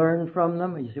never learn from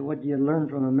them. You say, what do you learn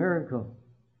from a miracle?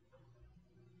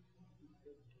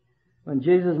 When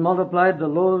Jesus multiplied the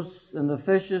loaves and the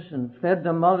fishes and fed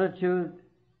the multitude,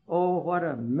 oh, what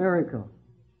a miracle.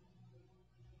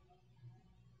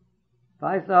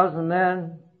 5,000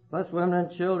 men, plus women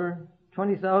and children,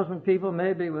 20,000 people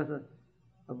maybe with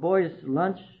a boy's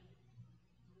lunch.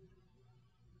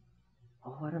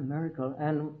 Oh, what a miracle.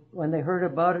 And when they heard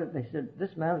about it, they said,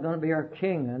 this man's going to be our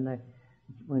king. And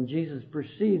when Jesus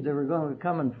perceived they were going to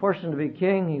come and force him to be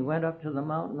king, he went up to the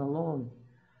mountain alone,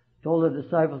 told the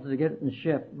disciples to get in the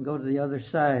ship and go to the other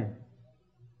side.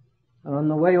 And on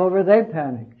the way over, they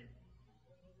panicked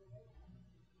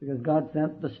because God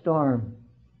sent the storm.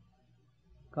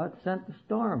 God sent the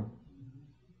storm.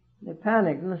 They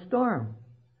panicked in the storm.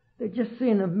 They'd just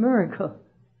seen a miracle.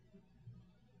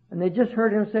 And they just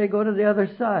heard Him say, go to the other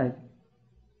side.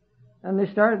 And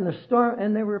they started in the storm,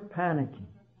 and they were panicking.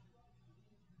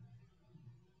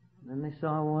 And then they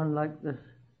saw one like the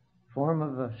form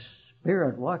of a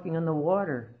spirit walking in the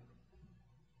water.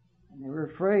 And they were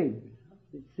afraid.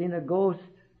 They'd seen a ghost.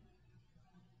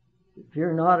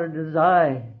 Fear not, it is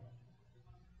I.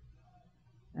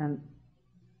 And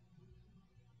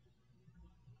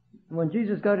when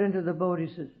Jesus got into the boat, He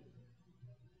says,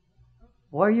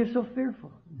 why are you so fearful?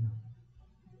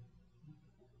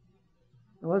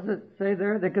 What does it say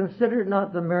there? They considered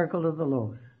not the miracle of the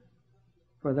loaves,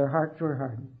 for their hearts were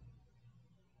hardened.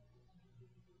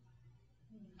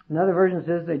 Another version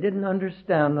says they didn't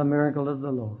understand the miracle of the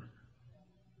loaves,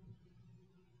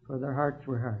 for their hearts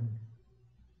were hardened.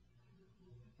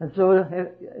 And so,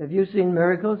 have you seen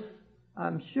miracles?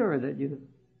 I'm sure that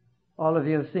all of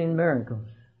you have seen miracles.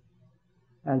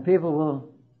 And people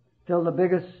will fill the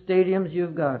biggest stadiums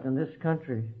you've got in this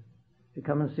country to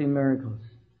come and see miracles.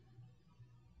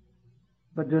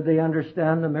 But do they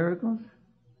understand the miracles?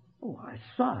 Oh, I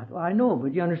saw it. Well, I know,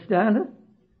 but you understand it?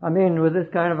 I mean, with this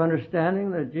kind of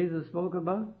understanding that Jesus spoke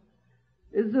about?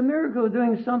 Is the miracle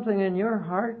doing something in your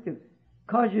heart to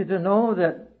cause you to know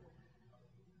that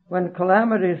when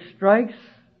calamity strikes,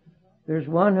 there's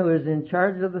one who is in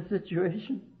charge of the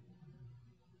situation?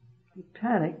 They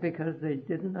panicked because they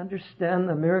didn't understand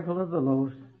the miracle of the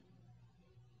loaves.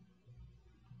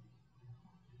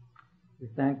 We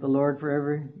thank the Lord for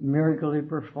every miracle He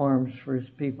performs for His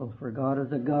people, for God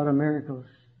is a God of miracles.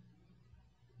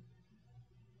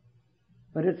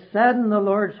 But it saddened the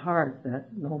Lord's heart that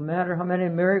no matter how many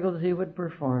miracles He would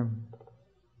perform,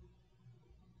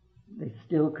 They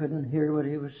still couldn't hear what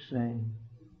he was saying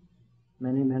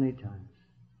many, many times.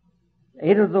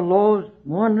 Ate of the loaves,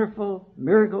 wonderful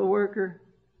miracle worker,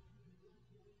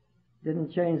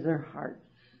 didn't change their hearts.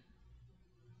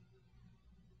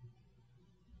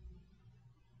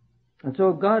 And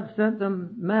so God sent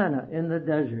them manna in the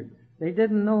desert. They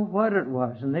didn't know what it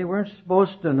was, and they weren't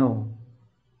supposed to know.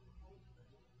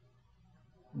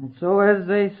 And so as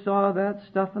they saw that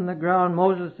stuff in the ground,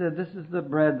 Moses said, "This is the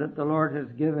bread that the Lord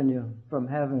has given you from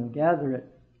heaven. Gather it.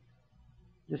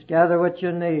 Just gather what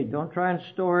you need. Don't try and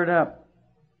store it up.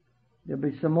 There'll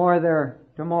be some more there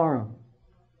tomorrow.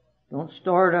 Don't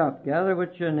store it up. Gather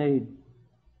what you need."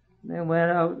 And they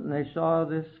went out and they saw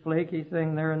this flaky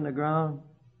thing there in the ground,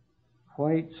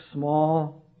 white,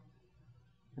 small,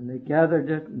 and they gathered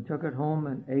it and took it home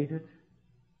and ate it.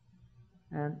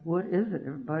 And what is it?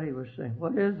 Everybody was saying,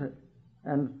 "What is it?"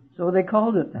 And so they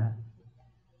called it that.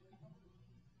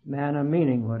 Manna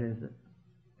meaning, what is it?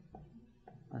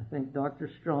 I think Dr.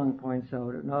 Strong points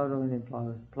out it not only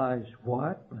implies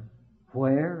what, but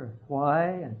where, why,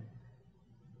 and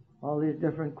all these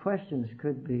different questions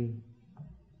could be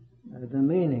the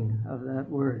meaning of that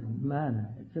word,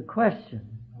 manna. It's a question.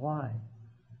 Why?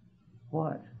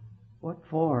 What? What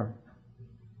for?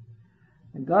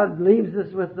 And God leaves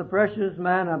us with the precious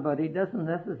manna, but He doesn't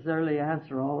necessarily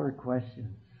answer all our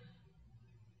questions.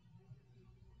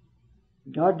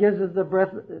 God gives us the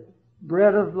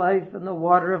bread of life and the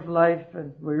water of life,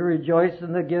 and we rejoice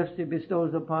in the gifts He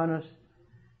bestows upon us,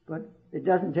 but it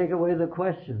doesn't take away the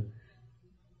questions.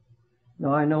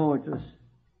 Now, I know it was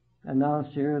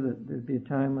announced here that there'd be a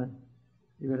time when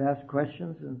you would ask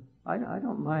questions, and I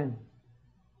don't mind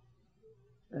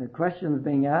questions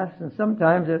being asked, and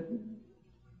sometimes it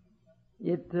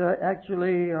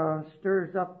actually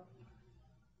stirs up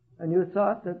a new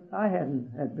thought that I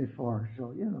hadn't had before.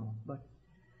 So, but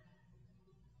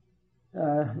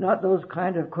not those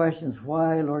kind of questions.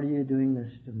 Why, Lord, are you doing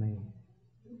this to me?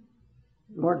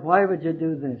 Lord, why would you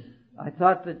do this? I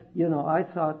thought that, I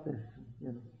thought this.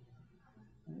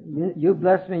 You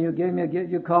blessed me, you gave me a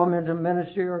gift, you called me into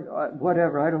ministry or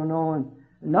whatever, I don't know.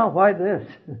 And now why this?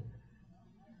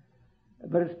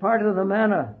 But it's part of the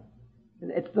manna.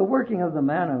 It's the working of the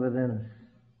manna within us.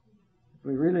 If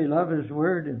we really love His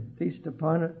Word and feast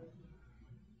upon it,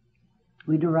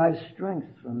 we derive strength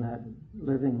from that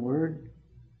living Word.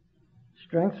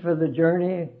 Strength for the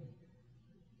journey,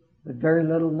 but very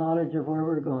little knowledge of where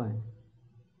we're going.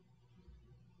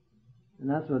 And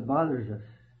that's what bothers us.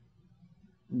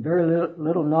 And very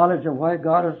little knowledge of why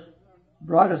God has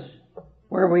brought us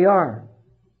where we are.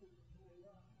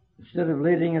 Instead of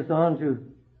leading us on to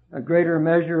a greater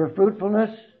measure of fruitfulness,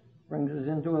 brings us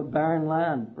into a barren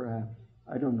land, perhaps.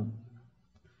 I don't know.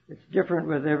 It's different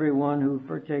with everyone who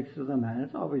partakes of the manna.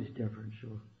 It's always different,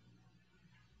 so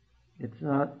it's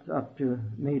not up to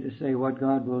me to say what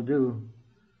God will do.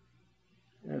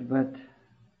 But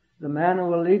the manna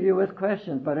will leave you with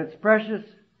questions, but it's precious.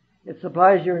 It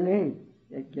supplies your need.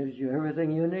 It gives you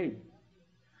everything you need.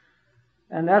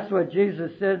 And that's what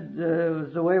Jesus said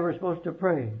was the way we're supposed to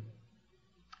pray.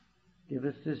 Give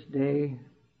us this day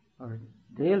our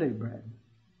daily bread.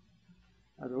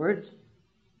 In other words,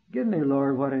 give me,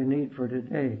 Lord, what I need for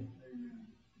today.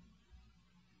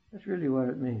 That's really what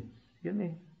it means. Give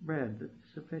me bread that's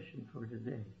sufficient for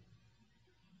today.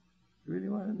 That's really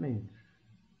what it means.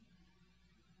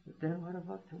 But then what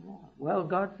about tomorrow? Well,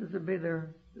 God says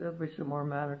there'll be some more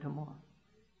manna tomorrow.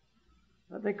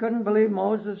 But they couldn't believe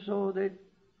Moses, so they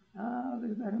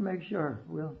better make sure.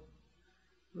 We'll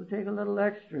take a little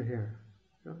extra here.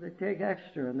 So they take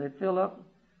extra and they fill up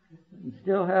and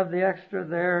still have the extra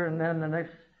there, and then the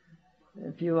next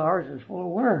few hours is full of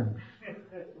worms.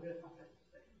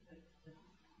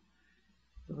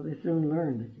 So they soon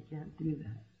learned that you can't do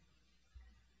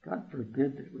that. God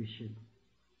forbid that we should.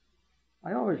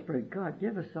 I always pray, God,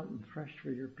 give us something fresh for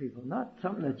your people. Not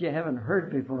something that you haven't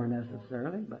heard before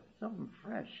necessarily, but something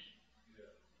fresh.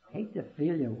 Hate to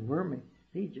feed you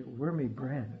wormy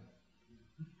bread.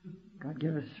 God,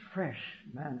 give us fresh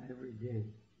manna every day.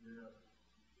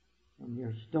 And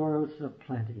your storehouse of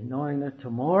plenty, knowing that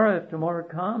tomorrow, if tomorrow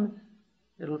comes,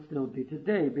 it'll still be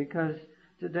today, because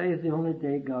today is the only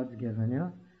day God's given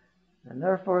you. And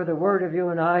therefore the word of you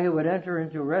and I who would enter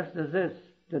into rest is this: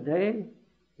 today,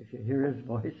 if you hear His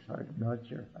voice, harden not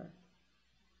your heart.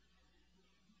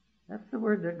 That's the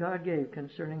word that God gave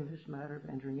concerning this matter of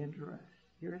entering into rest.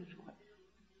 Hear His voice.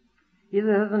 He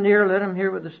that hath an ear, let him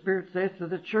hear what the Spirit saith to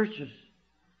the churches.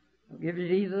 I'll give you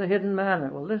these the hidden manna.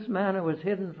 Well, this manna was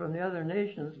hidden from the other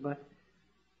nations, but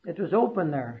it was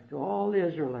open there to all the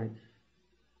Israelites.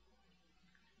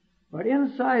 But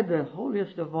inside the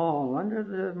holiest of all, under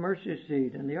the mercy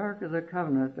seat and the Ark of the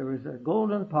Covenant, there was a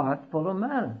golden pot full of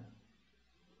manna.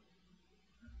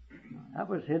 That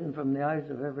was hidden from the eyes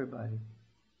of everybody,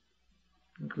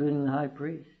 including the high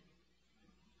priest.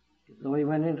 So he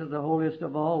went into the holiest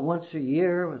of all once a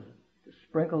year to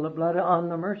sprinkle the blood on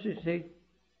the mercy seat.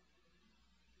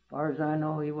 As far as I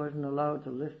know, he wasn't allowed to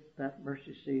lift that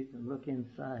mercy seat and look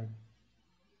inside.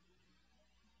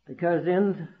 Because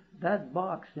in that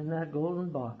box, in that golden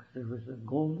box, there was a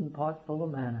golden pot full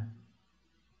of manna.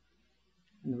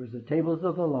 And there was the tables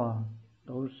of the law,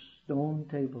 those stone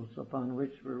tables upon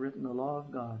which were written the law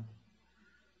of God.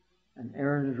 And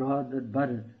Aaron's rod that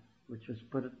budded, which was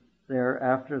put there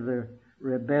after the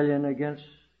rebellion against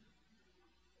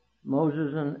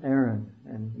Moses and Aaron.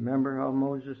 And remember how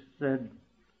Moses said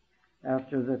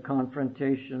after the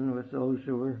confrontation with those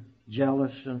who were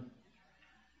jealous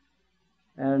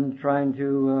and trying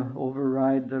to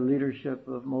override the leadership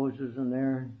of Moses and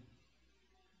Aaron,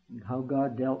 and how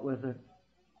God dealt with it.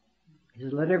 He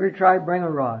says, let every tribe bring a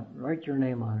rod, write your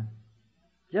name on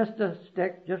it. Just a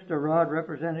stick, just a rod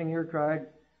representing your tribe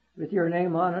with your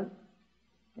name on it.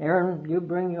 Aaron, you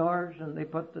bring yours, and they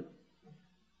put the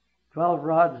 12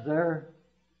 rods there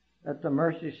at the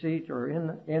mercy seat or in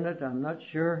it, I'm not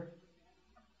sure,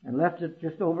 and left it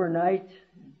just overnight.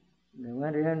 And they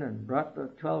went in and brought the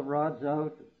 12 rods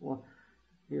out. Well,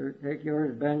 here, take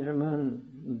yours, Benjamin,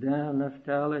 Dan,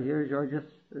 Naphtali. Here's yours, just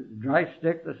a dry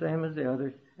stick, the same as the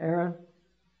others. Aaron,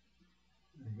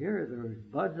 here there was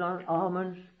buds on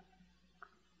almonds,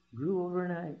 grew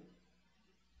overnight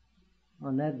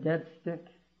on that dead stick.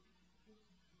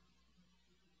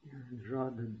 Aaron's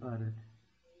rod that budded.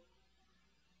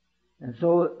 And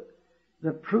so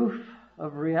the proof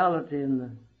of reality and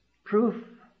the proof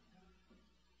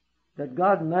that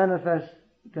God manifests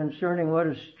concerning what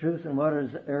is truth and what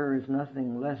is error is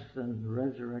nothing less than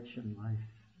resurrection life.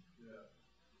 Yeah.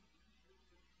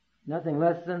 Nothing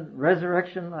less than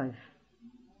resurrection life.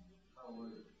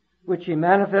 Which He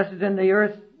manifested in the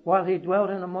earth while He dwelt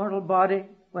in a mortal body,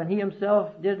 when He Himself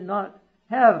did not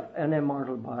have an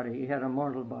immortal body. He had a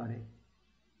mortal body.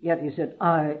 Yet He said,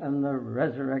 I am the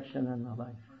resurrection and the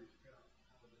life.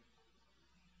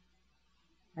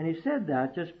 And He said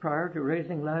that just prior to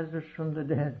raising Lazarus from the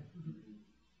dead,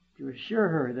 to assure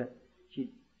her that it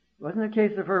wasn't a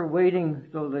case of her waiting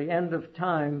till the end of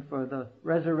time for the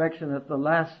resurrection at the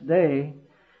last day,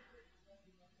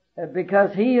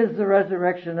 because He is the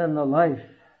resurrection and the life.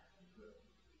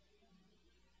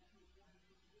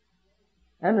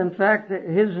 And in fact,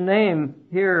 His name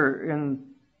here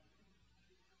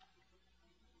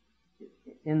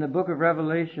in the book of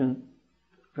Revelation,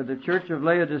 for the church of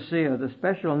Laodicea, the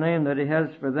special name that He has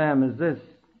for them is this: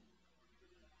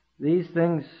 these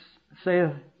things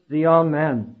saith the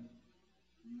Amen,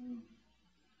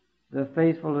 the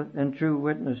faithful and true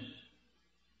witness,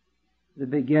 the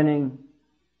beginning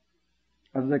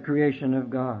of the creation of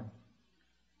God.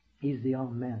 He's the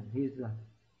Amen.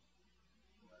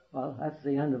 Well, that's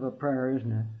the end of a prayer,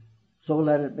 isn't it? So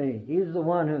let it be. He's the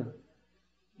one who,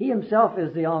 He Himself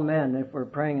is the Amen if we're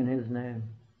praying in His name.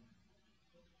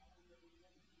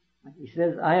 He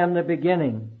says, I am the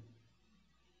beginning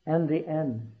and the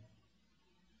end.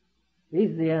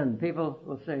 He's the end. People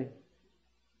will say,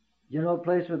 you know a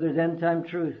place where there's end time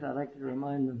truth? I like to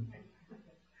remind them.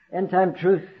 End time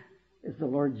truth is the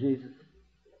Lord Jesus.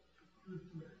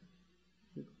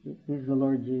 He's the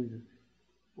Lord Jesus.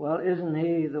 Well, isn't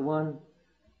He the one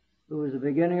who is the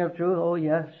beginning of truth? Oh,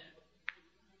 yes.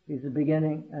 He's the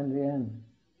beginning and the end.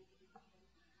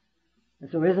 And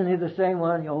so isn't He the same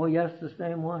one? Oh, yes, the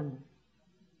same one.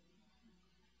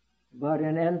 But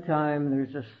in end time,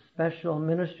 there's a special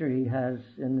ministry He has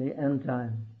in the end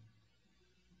time.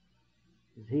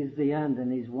 He's the end,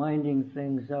 and He's winding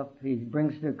things up. He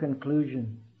brings to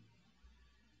conclusion.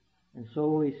 And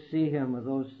so we see Him with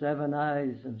those 7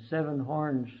 eyes and 7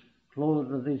 horns,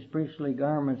 clothed with these priestly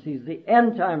garments. He's the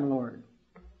end time Lord.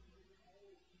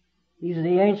 He's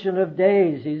the Ancient of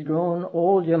Days. He's grown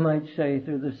old, you might say,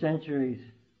 through the centuries.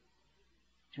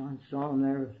 John saw Him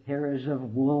there with hair as of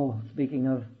wool, speaking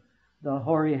of the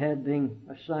hoary head being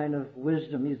a sign of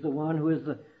wisdom. He's the one who is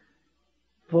the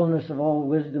fullness of all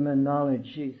wisdom and knowledge.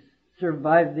 He's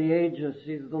survived the ages.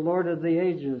 He's the Lord of the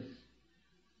ages.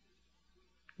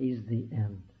 He's the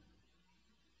end.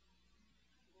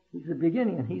 He's the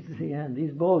beginning and He's the end.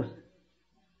 He's both.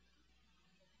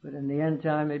 But in the end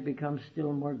time, it becomes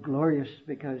still more glorious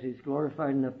because He's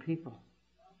glorified in the people.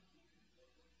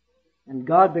 And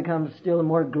God becomes still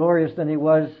more glorious than He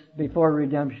was before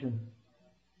redemption,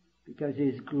 because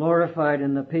He's glorified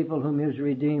in the people whom He's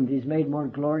redeemed. He's made more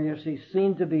glorious. He's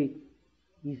seen to be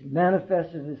He's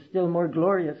manifested as still more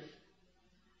glorious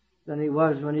than He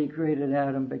was when He created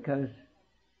Adam, because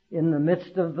in the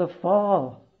midst of the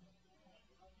fall,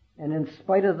 and in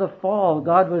spite of the fall,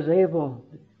 God was able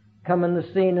to come in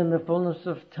the scene in the fullness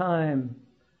of time,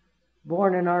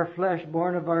 born in our flesh,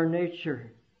 born of our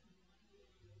nature.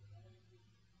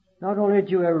 Not only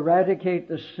to eradicate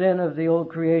the sin of the old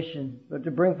creation, but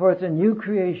to bring forth a new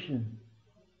creation.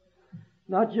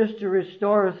 Not just to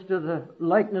restore us to the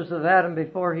likeness of Adam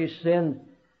before he sinned,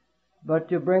 but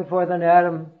to bring forth an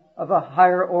Adam of a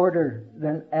higher order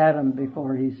than Adam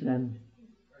before he sinned.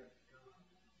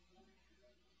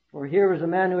 For here was a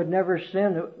man who had never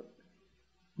sinned.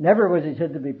 Never was he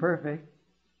said to be perfect.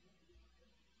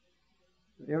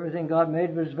 Everything God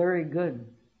made was very good.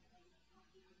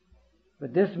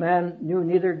 But this man knew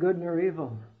neither good nor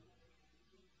evil.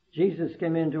 Jesus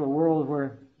came into a world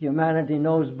where humanity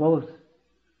knows both.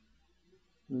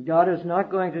 And God is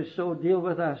not going to so deal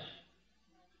with us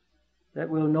that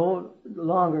we'll no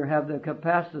longer have the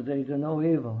capacity to know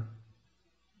evil.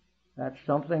 That's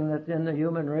something that's in the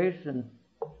human race, and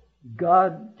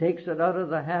God takes it out of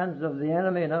the hands of the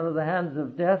enemy and out of the hands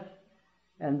of death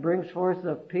and brings forth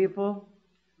a people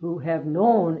who have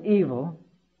known evil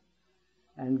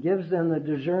and gives them the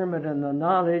discernment and the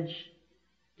knowledge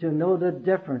to know the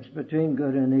difference between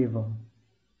good and evil.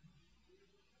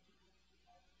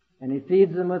 And He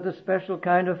feeds them with a special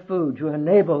kind of food to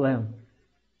enable them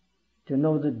to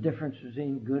know the difference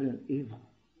between good and evil.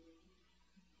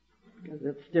 Because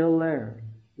it's still there.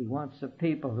 He wants a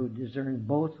people who discern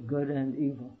both good and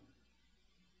evil.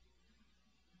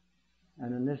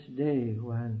 And in this day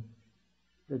when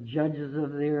the judges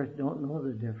of the earth don't know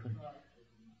the difference,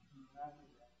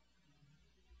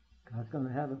 God's going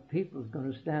to have a people who's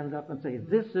going to stand up and say,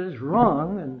 this is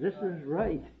wrong and this is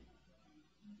right.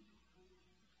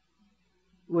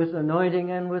 With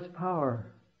anointing and with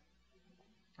power.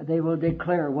 They will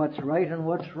declare what's right and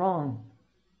what's wrong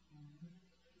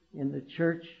in the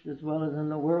church as well as in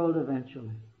the world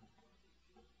eventually.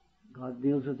 God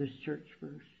deals with His church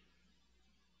first.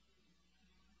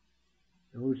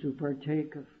 Those who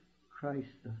partake of Christ,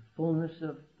 the fullness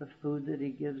of the food that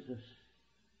He gives us.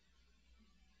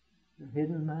 The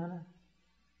hidden manna.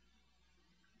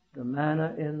 The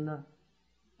manna in the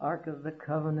Ark of the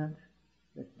Covenant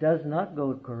that does not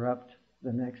go corrupt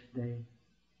the next day.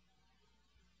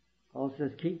 Paul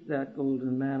says, keep that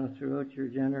golden manna throughout your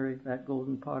that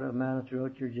golden pot of manna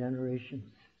throughout your generations.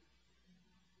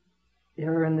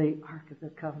 You're in the Ark of the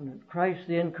Covenant. Christ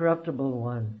the incorruptible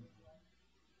one.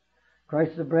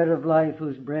 Christ the bread of life,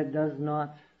 whose bread does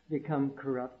not become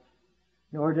corrupt.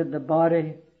 Nor did the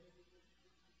body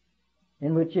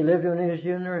in which He lived when He was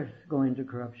here on earth go into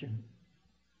corruption.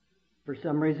 For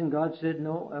some reason God said,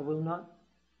 no, I will not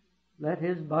let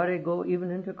His body go even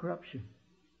into corruption.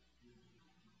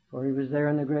 For He was there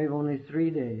in the grave only 3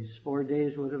 days. 4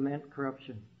 days would have meant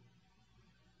corruption.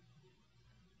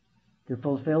 To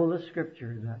fulfill the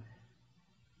Scripture that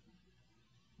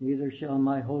neither shall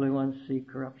my Holy One see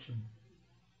corruption.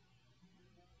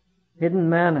 Hidden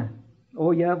manna.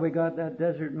 Oh yeah, we got that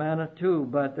desert manna too,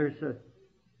 but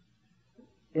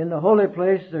in the holy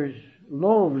place there's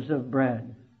loaves of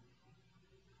bread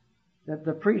that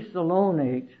the priests alone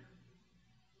ate.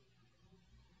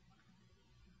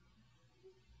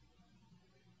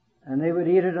 And they would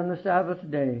eat it on the Sabbath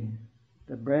day.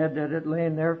 The bread that had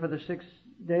lain there for the 6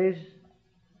 days.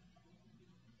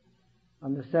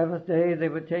 On the 7th day they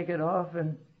would take it off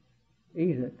and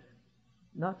eat it.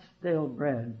 Not stale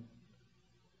bread.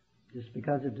 Just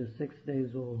because it is 6 days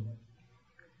old.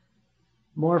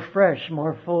 More fresh,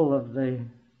 more full of the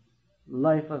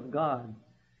life of God.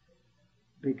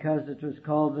 Because it was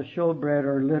called the showbread,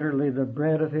 or literally the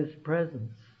bread of His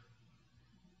presence.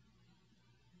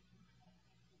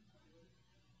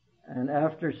 And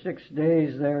after 6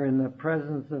 days there in the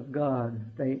presence of God,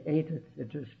 they ate it.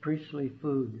 It was priestly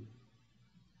food.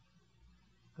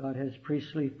 God has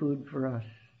priestly food for us.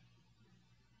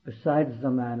 Besides the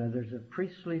manna, there's a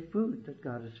priestly food that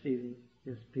God is feeding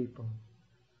His people.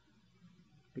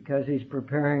 Because He's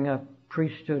preparing a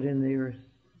priesthood in the earth.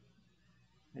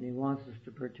 And He wants us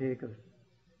to partake of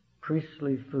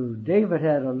priestly food. David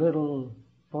had a little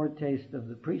foretaste of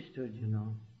the priesthood, you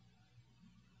know.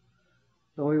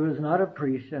 Though he was not a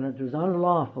priest, and it was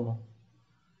unlawful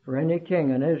for any king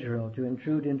in Israel to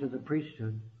intrude into the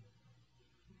priesthood.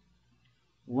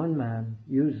 One man,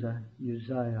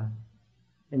 Uzziah,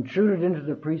 intruded into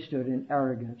the priesthood in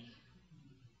arrogance.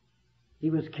 He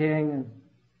was king, and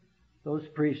those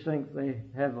priests think they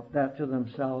have that to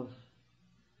themselves.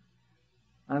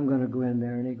 I'm going to go in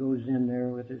there, and he goes in there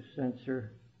with his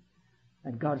censer,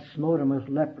 And God smote him with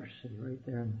leprosy right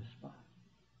there in the spot.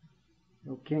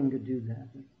 No king could do that,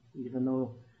 even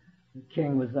though the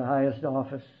king was the highest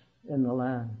office in the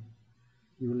land.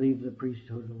 You leave the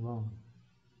priesthood alone.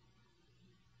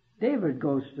 David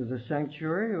goes to the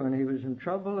sanctuary when he was in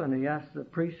trouble, and he asked the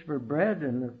priest for bread,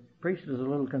 and the priest was a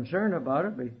little concerned about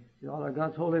it, but he said, all I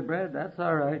got's holy bread. That's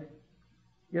all right.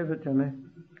 Give it to me.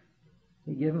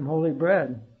 He gave him holy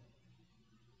bread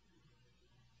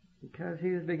because he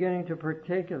was beginning to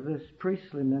partake of this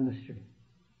priestly ministry.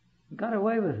 He got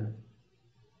away with it.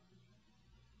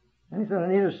 And he said, I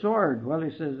need a sword. Well, he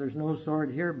says, there's no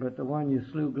sword here but the one you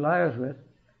slew Goliath with.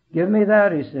 Give me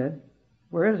that, he said.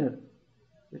 Where is it?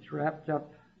 It's wrapped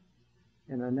up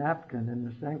in a napkin in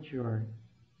the sanctuary.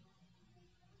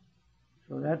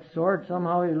 So that sword,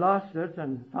 somehow he lost it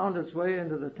and found its way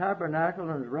into the tabernacle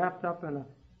and was wrapped up in a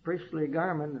priestly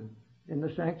garment in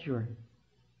the sanctuary.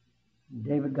 And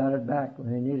David got it back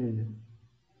when he needed it.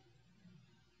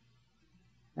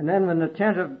 And then when the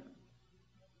tent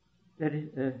that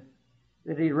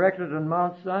he erected on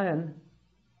Mount Zion,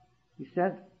 he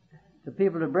sent the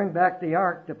people to bring back the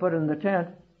ark to put in the tent.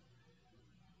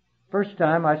 First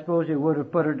time, I suppose he would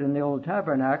have put it in the old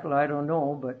tabernacle. I don't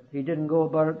know, but he didn't go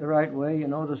about it the right way. You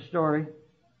know the story.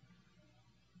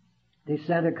 They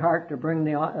sent a cart to bring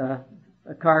a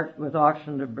cart with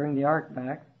oxen to bring the ark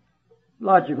back.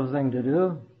 Logical thing to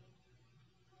do.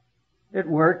 It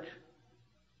worked.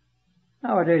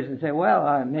 Nowadays they say,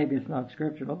 well, maybe it's not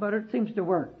scriptural, but it seems to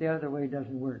work. The other way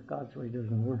doesn't work. God's way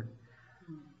doesn't work.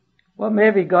 Well,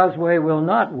 maybe God's way will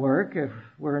not work if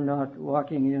we're not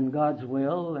walking in God's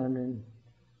will and in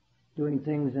doing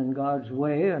things in God's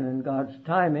way and in God's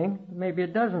timing. Maybe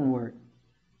it doesn't work.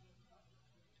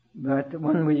 But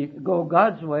when we go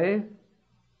God's way,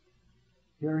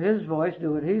 hear His voice,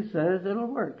 do what He says, it'll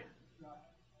work.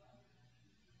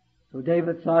 So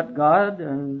David sought God,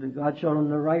 and God showed him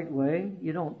the right way.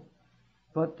 You don't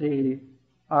put the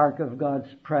ark of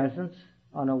God's presence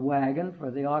on a wagon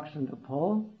for the oxen to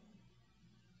pull.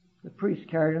 The priests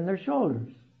carried it on their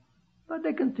shoulders. But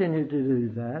they continued to do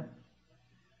that.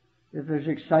 If there's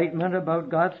excitement about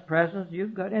God's presence,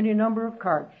 you've got any number of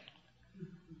carts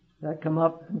that come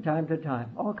up from time to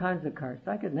time. All kinds of carts.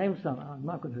 I could name some. I'm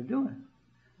not going to do it.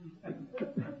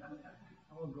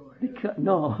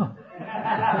 No.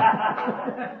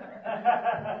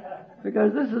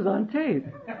 Because this is on tape.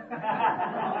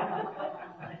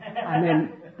 I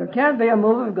mean, there can't be a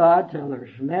move of God till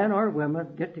there's men or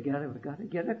women get together. We've got to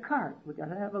get a cart. We've got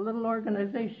to have a little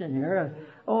organization here.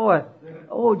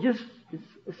 Just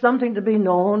something to be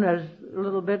known as a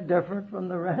little bit different from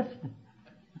the rest.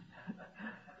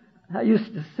 I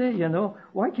used to say,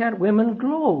 why can't women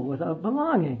glow without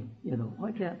belonging?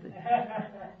 Why can't they?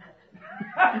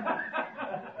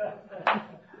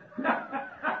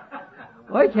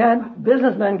 Why can't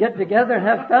businessmen get together and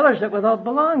have fellowship without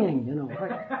belonging?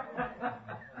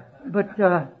 But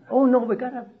we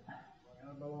got a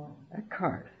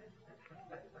cart.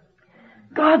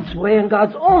 God's way and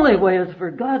God's only way is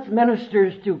for God's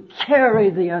ministers to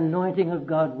carry the anointing of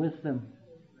God with them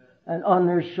and on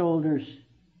their shoulders,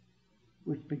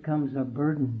 which becomes a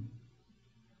burden.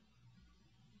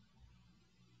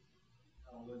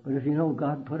 But if you know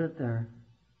God put it there,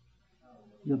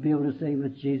 you'll be able to say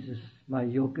with Jesus, my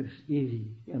yoke is easy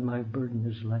and my burden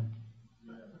is light.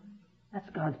 That's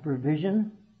God's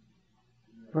provision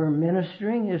for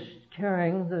ministering, is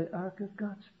carrying the ark of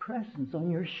God's presence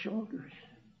on your shoulders.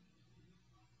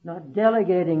 Not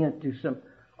delegating it to some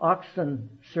oxen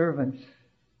servants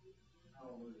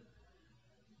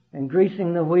and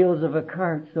greasing the wheels of a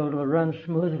cart so it'll run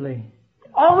smoothly.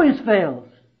 It always fails.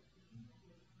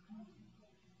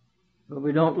 But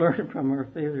we don't learn from our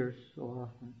failures so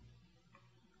often.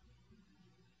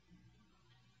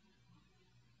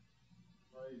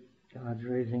 God's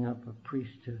raising up a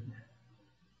priesthood.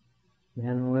 Men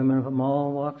and women from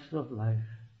all walks of life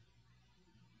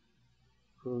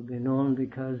who will be known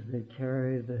because they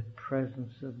carry the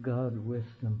presence of God with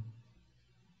them.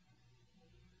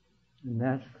 And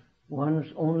that's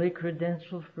one's only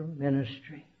credential for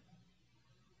ministry.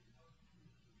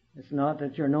 It's not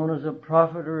that you're known as a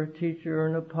prophet or a teacher or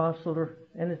an apostle or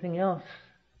anything else.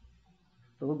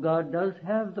 Though God does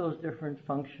have those different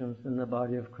functions in the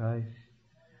body of Christ.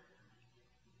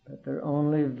 But they're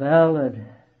only valid.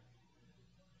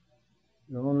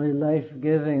 They're only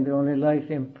life-giving. They're only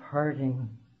life-imparting.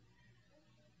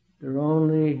 They're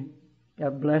only a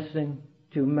blessing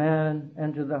to man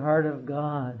and to the heart of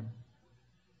God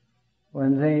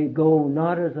when they go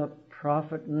not as a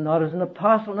prophet, not as an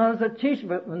apostle, not as a teacher,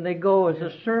 but when they go as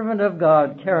a servant of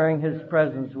God, carrying His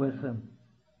presence with them.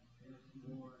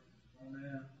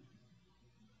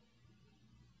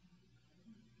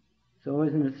 So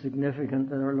isn't it significant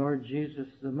that our Lord Jesus,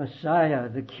 the Messiah,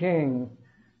 the King,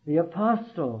 the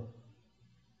Apostle,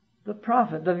 the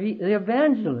Prophet, the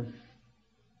Evangelist,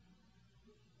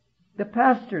 the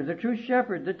Pastor, the True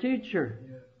Shepherd, the Teacher,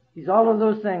 He's all of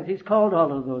those things. He's called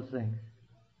all of those things.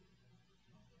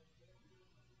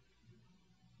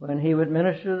 When He would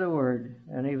minister the Word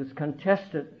and He was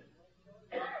contested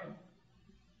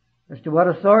as to what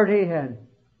authority He had,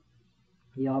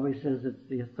 He always says it's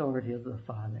the authority of the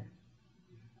Father.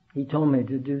 He told me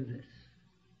to do this.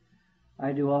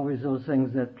 I do always those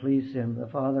things that please Him. The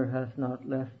Father hath not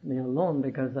left me alone,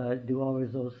 because I do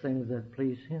always those things that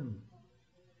please Him.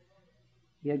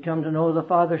 He had come to know the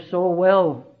Father so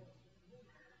well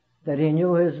that He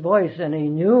knew His voice, and He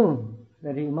knew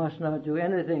that He must not do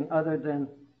anything other than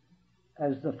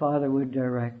as the Father would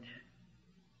direct.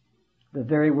 The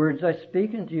very words I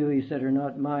speak unto you, He said, are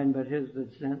not mine, but His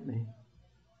that sent me.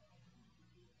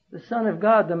 The Son of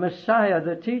God, the Messiah,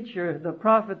 the Teacher, the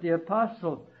Prophet, the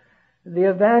Apostle, the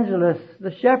Evangelist,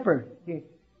 the Shepherd.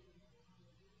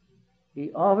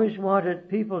 He always wanted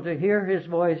people to hear His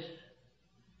voice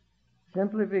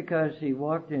simply because He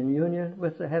walked in union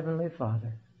with the Heavenly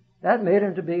Father. That made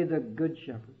Him to be the Good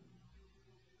Shepherd.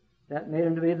 That made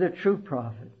Him to be the true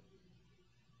prophet.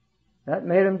 That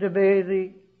made Him to be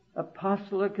the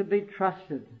apostle that could be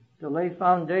trusted to lay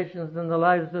foundations in the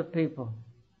lives of people.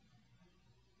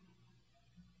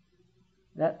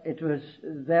 That it was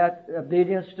that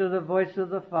obedience to the voice of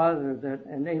the Father that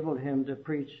enabled Him to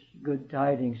preach good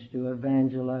tidings, to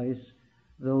evangelize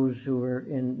those who were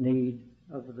in need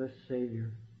of the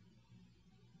Savior.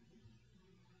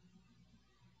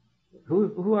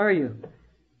 Who are you?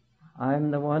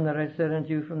 I'm the one that I said unto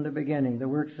you from the beginning. The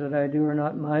works that I do are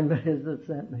not mine, but His that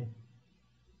sent me.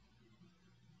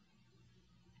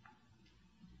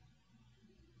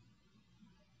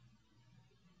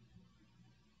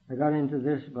 I got into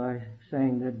this by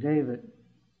saying that David,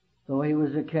 though he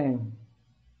was a king,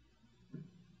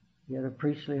 he had a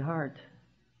priestly heart.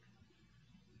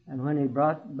 And when he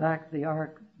brought back the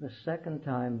ark the second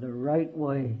time, the right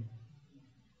way,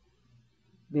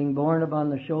 being borne upon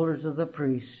the shoulders of the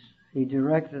priests, he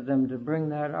directed them to bring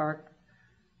that ark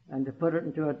and to put it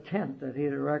into a tent that he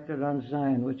had erected on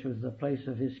Zion, which was the place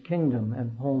of his kingdom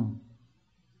and home.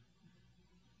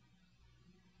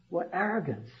 What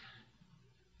arrogance!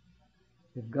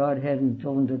 If God hadn't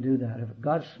told him to do that, if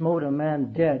God smote a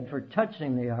man dead for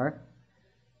touching the ark,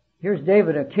 here's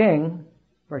David, a king,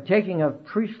 partaking of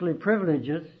priestly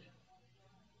privileges,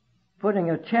 putting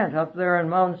a tent up there in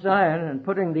Mount Zion and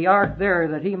putting the ark there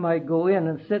that he might go in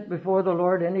and sit before the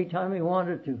Lord any time he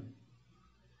wanted to.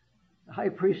 The high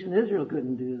priest in Israel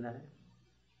couldn't do that.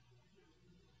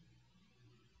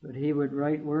 But he would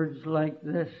write words like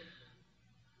this: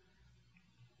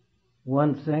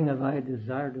 one thing have I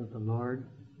desired of the Lord,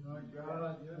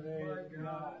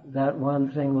 that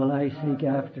one thing will I seek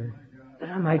after, that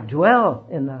I might dwell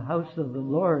in the house of the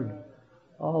Lord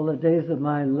all the days of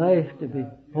my life, to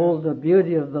behold the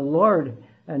beauty of the Lord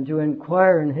and to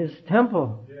inquire in His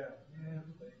temple.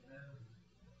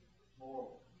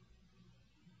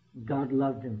 God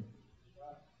loved him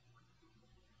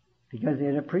because he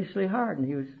had a priestly heart, and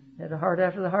he had a heart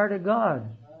after the heart of God.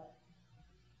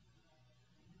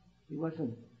 He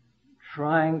wasn't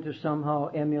trying to somehow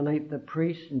emulate the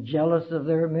priests and jealous of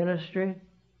their ministry.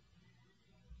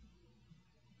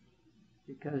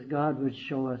 Because God would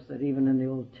show us that even in the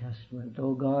Old Testament,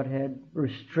 though God had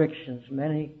restrictions,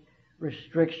 many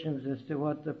restrictions as to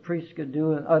what the priests could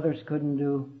do and others couldn't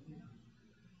do,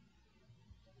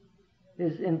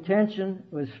 His intention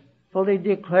was fully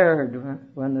declared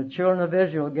when the children of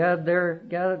Israel gathered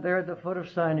there at the foot of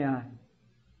Sinai.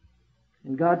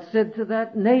 And God said to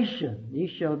that nation,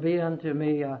 ye shall be unto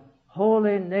me a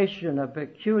holy nation, a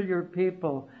peculiar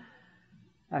people,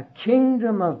 a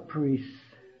kingdom of priests.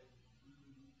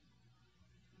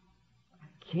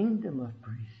 A kingdom of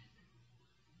priests.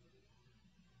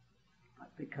 But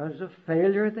because of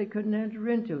failure, they couldn't enter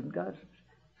into it. God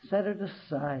set it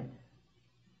aside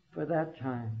for that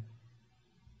time.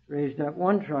 Raised up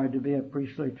one tribe to be a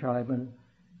priestly tribe, and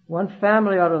one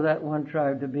family out of that one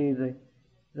tribe to be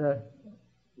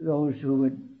those who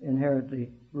would inherit the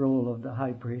role of the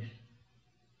high priest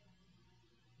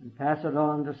and pass it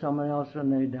on to someone else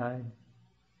when they died,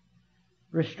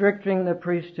 restricting the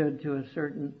priesthood to a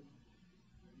certain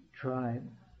tribe,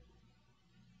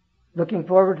 looking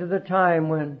forward to the time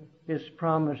when His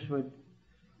promise would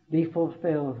be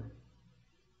fulfilled,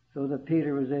 so that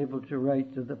Peter was able to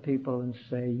write to the people and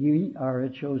say, ye are a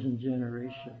chosen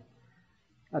generation,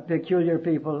 a peculiar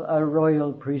people, a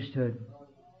royal priesthood.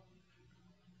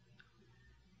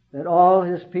 that all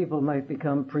His people might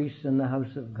become priests in the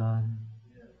house of God.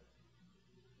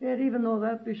 Yet even though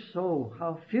that be so,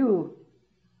 how few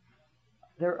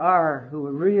there are who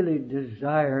really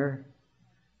desire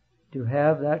to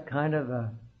have that kind of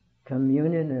a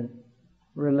communion and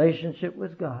relationship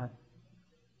with God.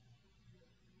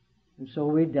 And so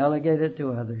we delegate it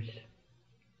to others.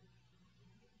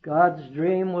 God's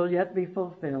dream will yet be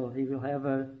fulfilled. He will have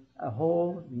a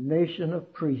whole nation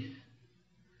of priests.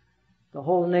 The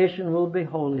whole nation will be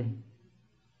holy.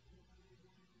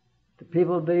 The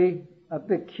people will be a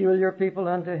peculiar people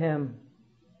unto Him.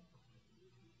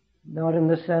 Not in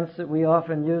the sense that we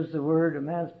often use the word, a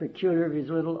man's peculiar if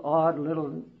he's a little odd, a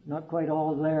little not quite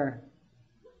all there.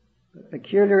 But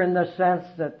peculiar in the sense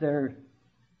that they're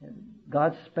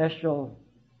God's special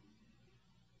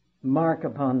mark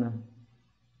upon them.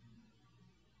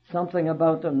 Something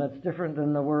about them that's different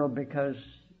than the world because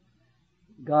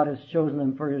God has chosen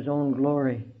them for His own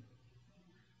glory.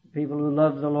 People who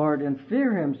love the Lord and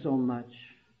fear Him so much.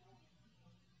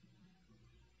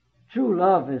 True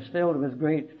love is filled with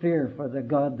great fear for the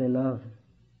God they love.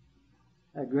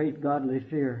 A great godly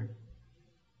fear.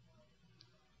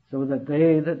 So that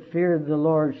they that feared the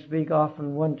Lord speak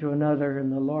often one to another,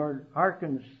 and the Lord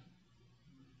hearkens.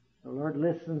 The Lord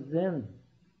listens in.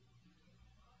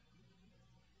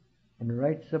 And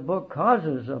writes a book,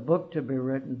 causes a book to be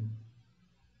written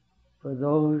for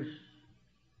those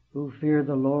who fear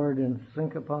the Lord and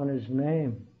think upon His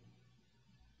name.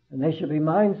 And they shall be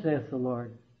mine, saith the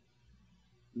Lord,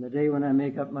 in the day when I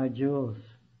make up my jewels.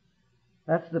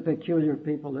 That's the peculiar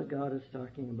people that God is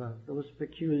talking about. Those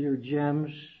peculiar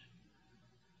gems,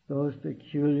 those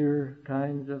peculiar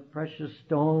kinds of precious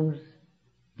stones,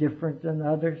 different than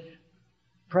others,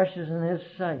 precious in His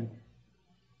sight.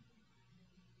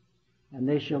 And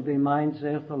they shall be mine,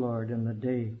 saith the Lord, in the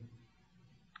day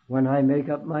when I make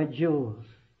up my jewels.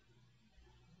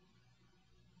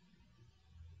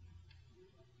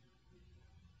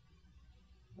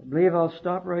 I believe I'll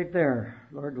stop right there.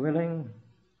 Lord willing,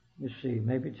 you see,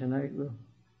 maybe tonight we'll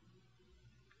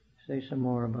say some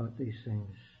more about these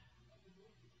things.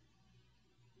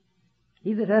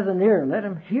 He that has an ear, let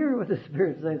him hear what the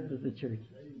Spirit says to the church.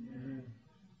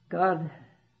 God,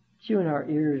 tune our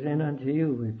ears in unto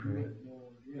you, we pray.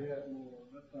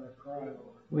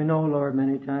 We know, Lord,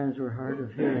 many times we're hard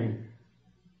of hearing.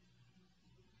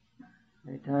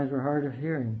 Many times we're hard of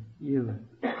hearing you.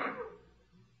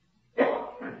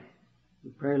 We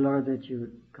pray, Lord, that you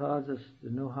would cause us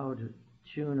to know how to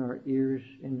tune our ears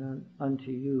in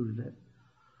unto you, that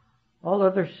all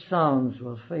other sounds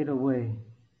will fade away.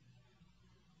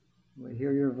 We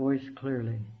hear your voice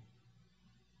clearly.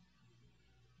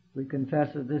 We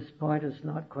confess at this point it's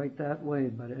not quite that way,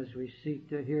 but as we seek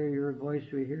to hear your voice,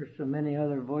 we hear so many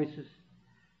other voices,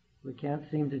 we can't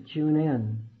seem to tune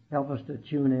in. Help us to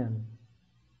tune in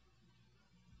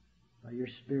by your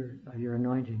Spirit, by your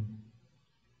anointing.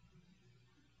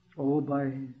 Oh,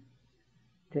 by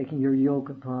taking your yoke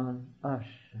upon us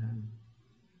and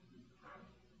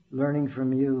learning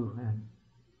from you and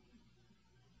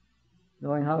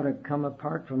knowing how to come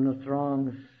apart from the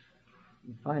throngs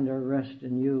and find our rest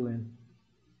in you and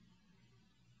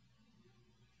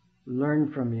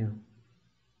learn from you.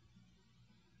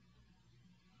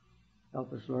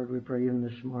 Help us, Lord, we pray even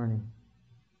this morning.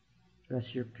 Bless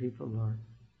your people, Lord.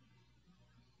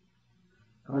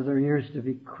 Cause our ears to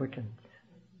be quickened,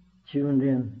 tuned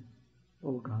in,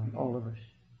 oh God, all of us.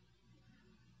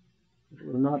 It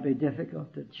will not be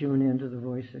difficult to tune into the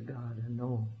voice of God and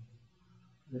know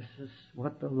this is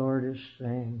what the Lord is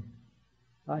saying.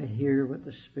 I hear what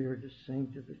the Spirit is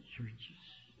saying to the churches.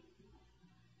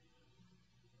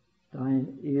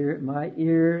 My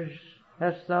ears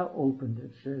hast thou opened,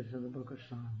 it says in the book of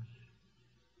Psalms.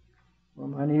 For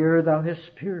mine ear thou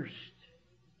hast pierced.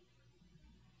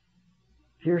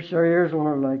 Pierce our ears,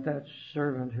 Lord, like that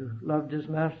servant who loved his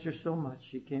master so much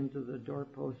he came to the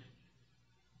doorpost,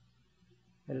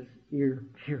 had his ear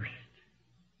pierced,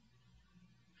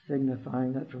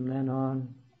 signifying that from then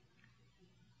on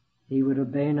he would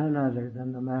obey none other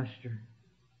than the master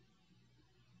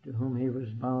to whom he was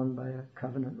bound by a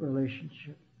covenant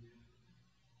relationship.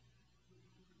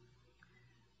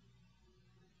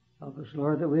 Help us,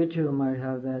 Lord, that we too might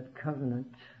have that covenant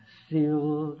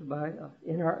sealed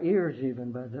in our ears,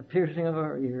 even by the piercing of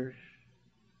our ears,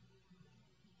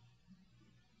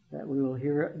 that we will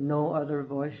hear no other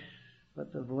voice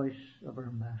but the voice of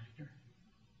our Master,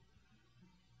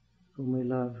 whom we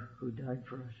love, who died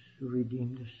for us, who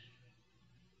redeemed us,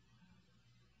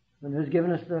 and has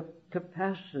given us the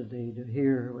capacity to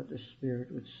hear what the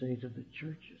Spirit would say to the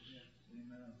churches.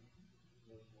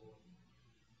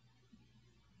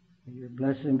 May your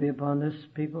blessing be upon this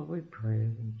people, we pray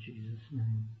in Jesus'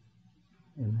 name.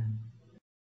 Amen.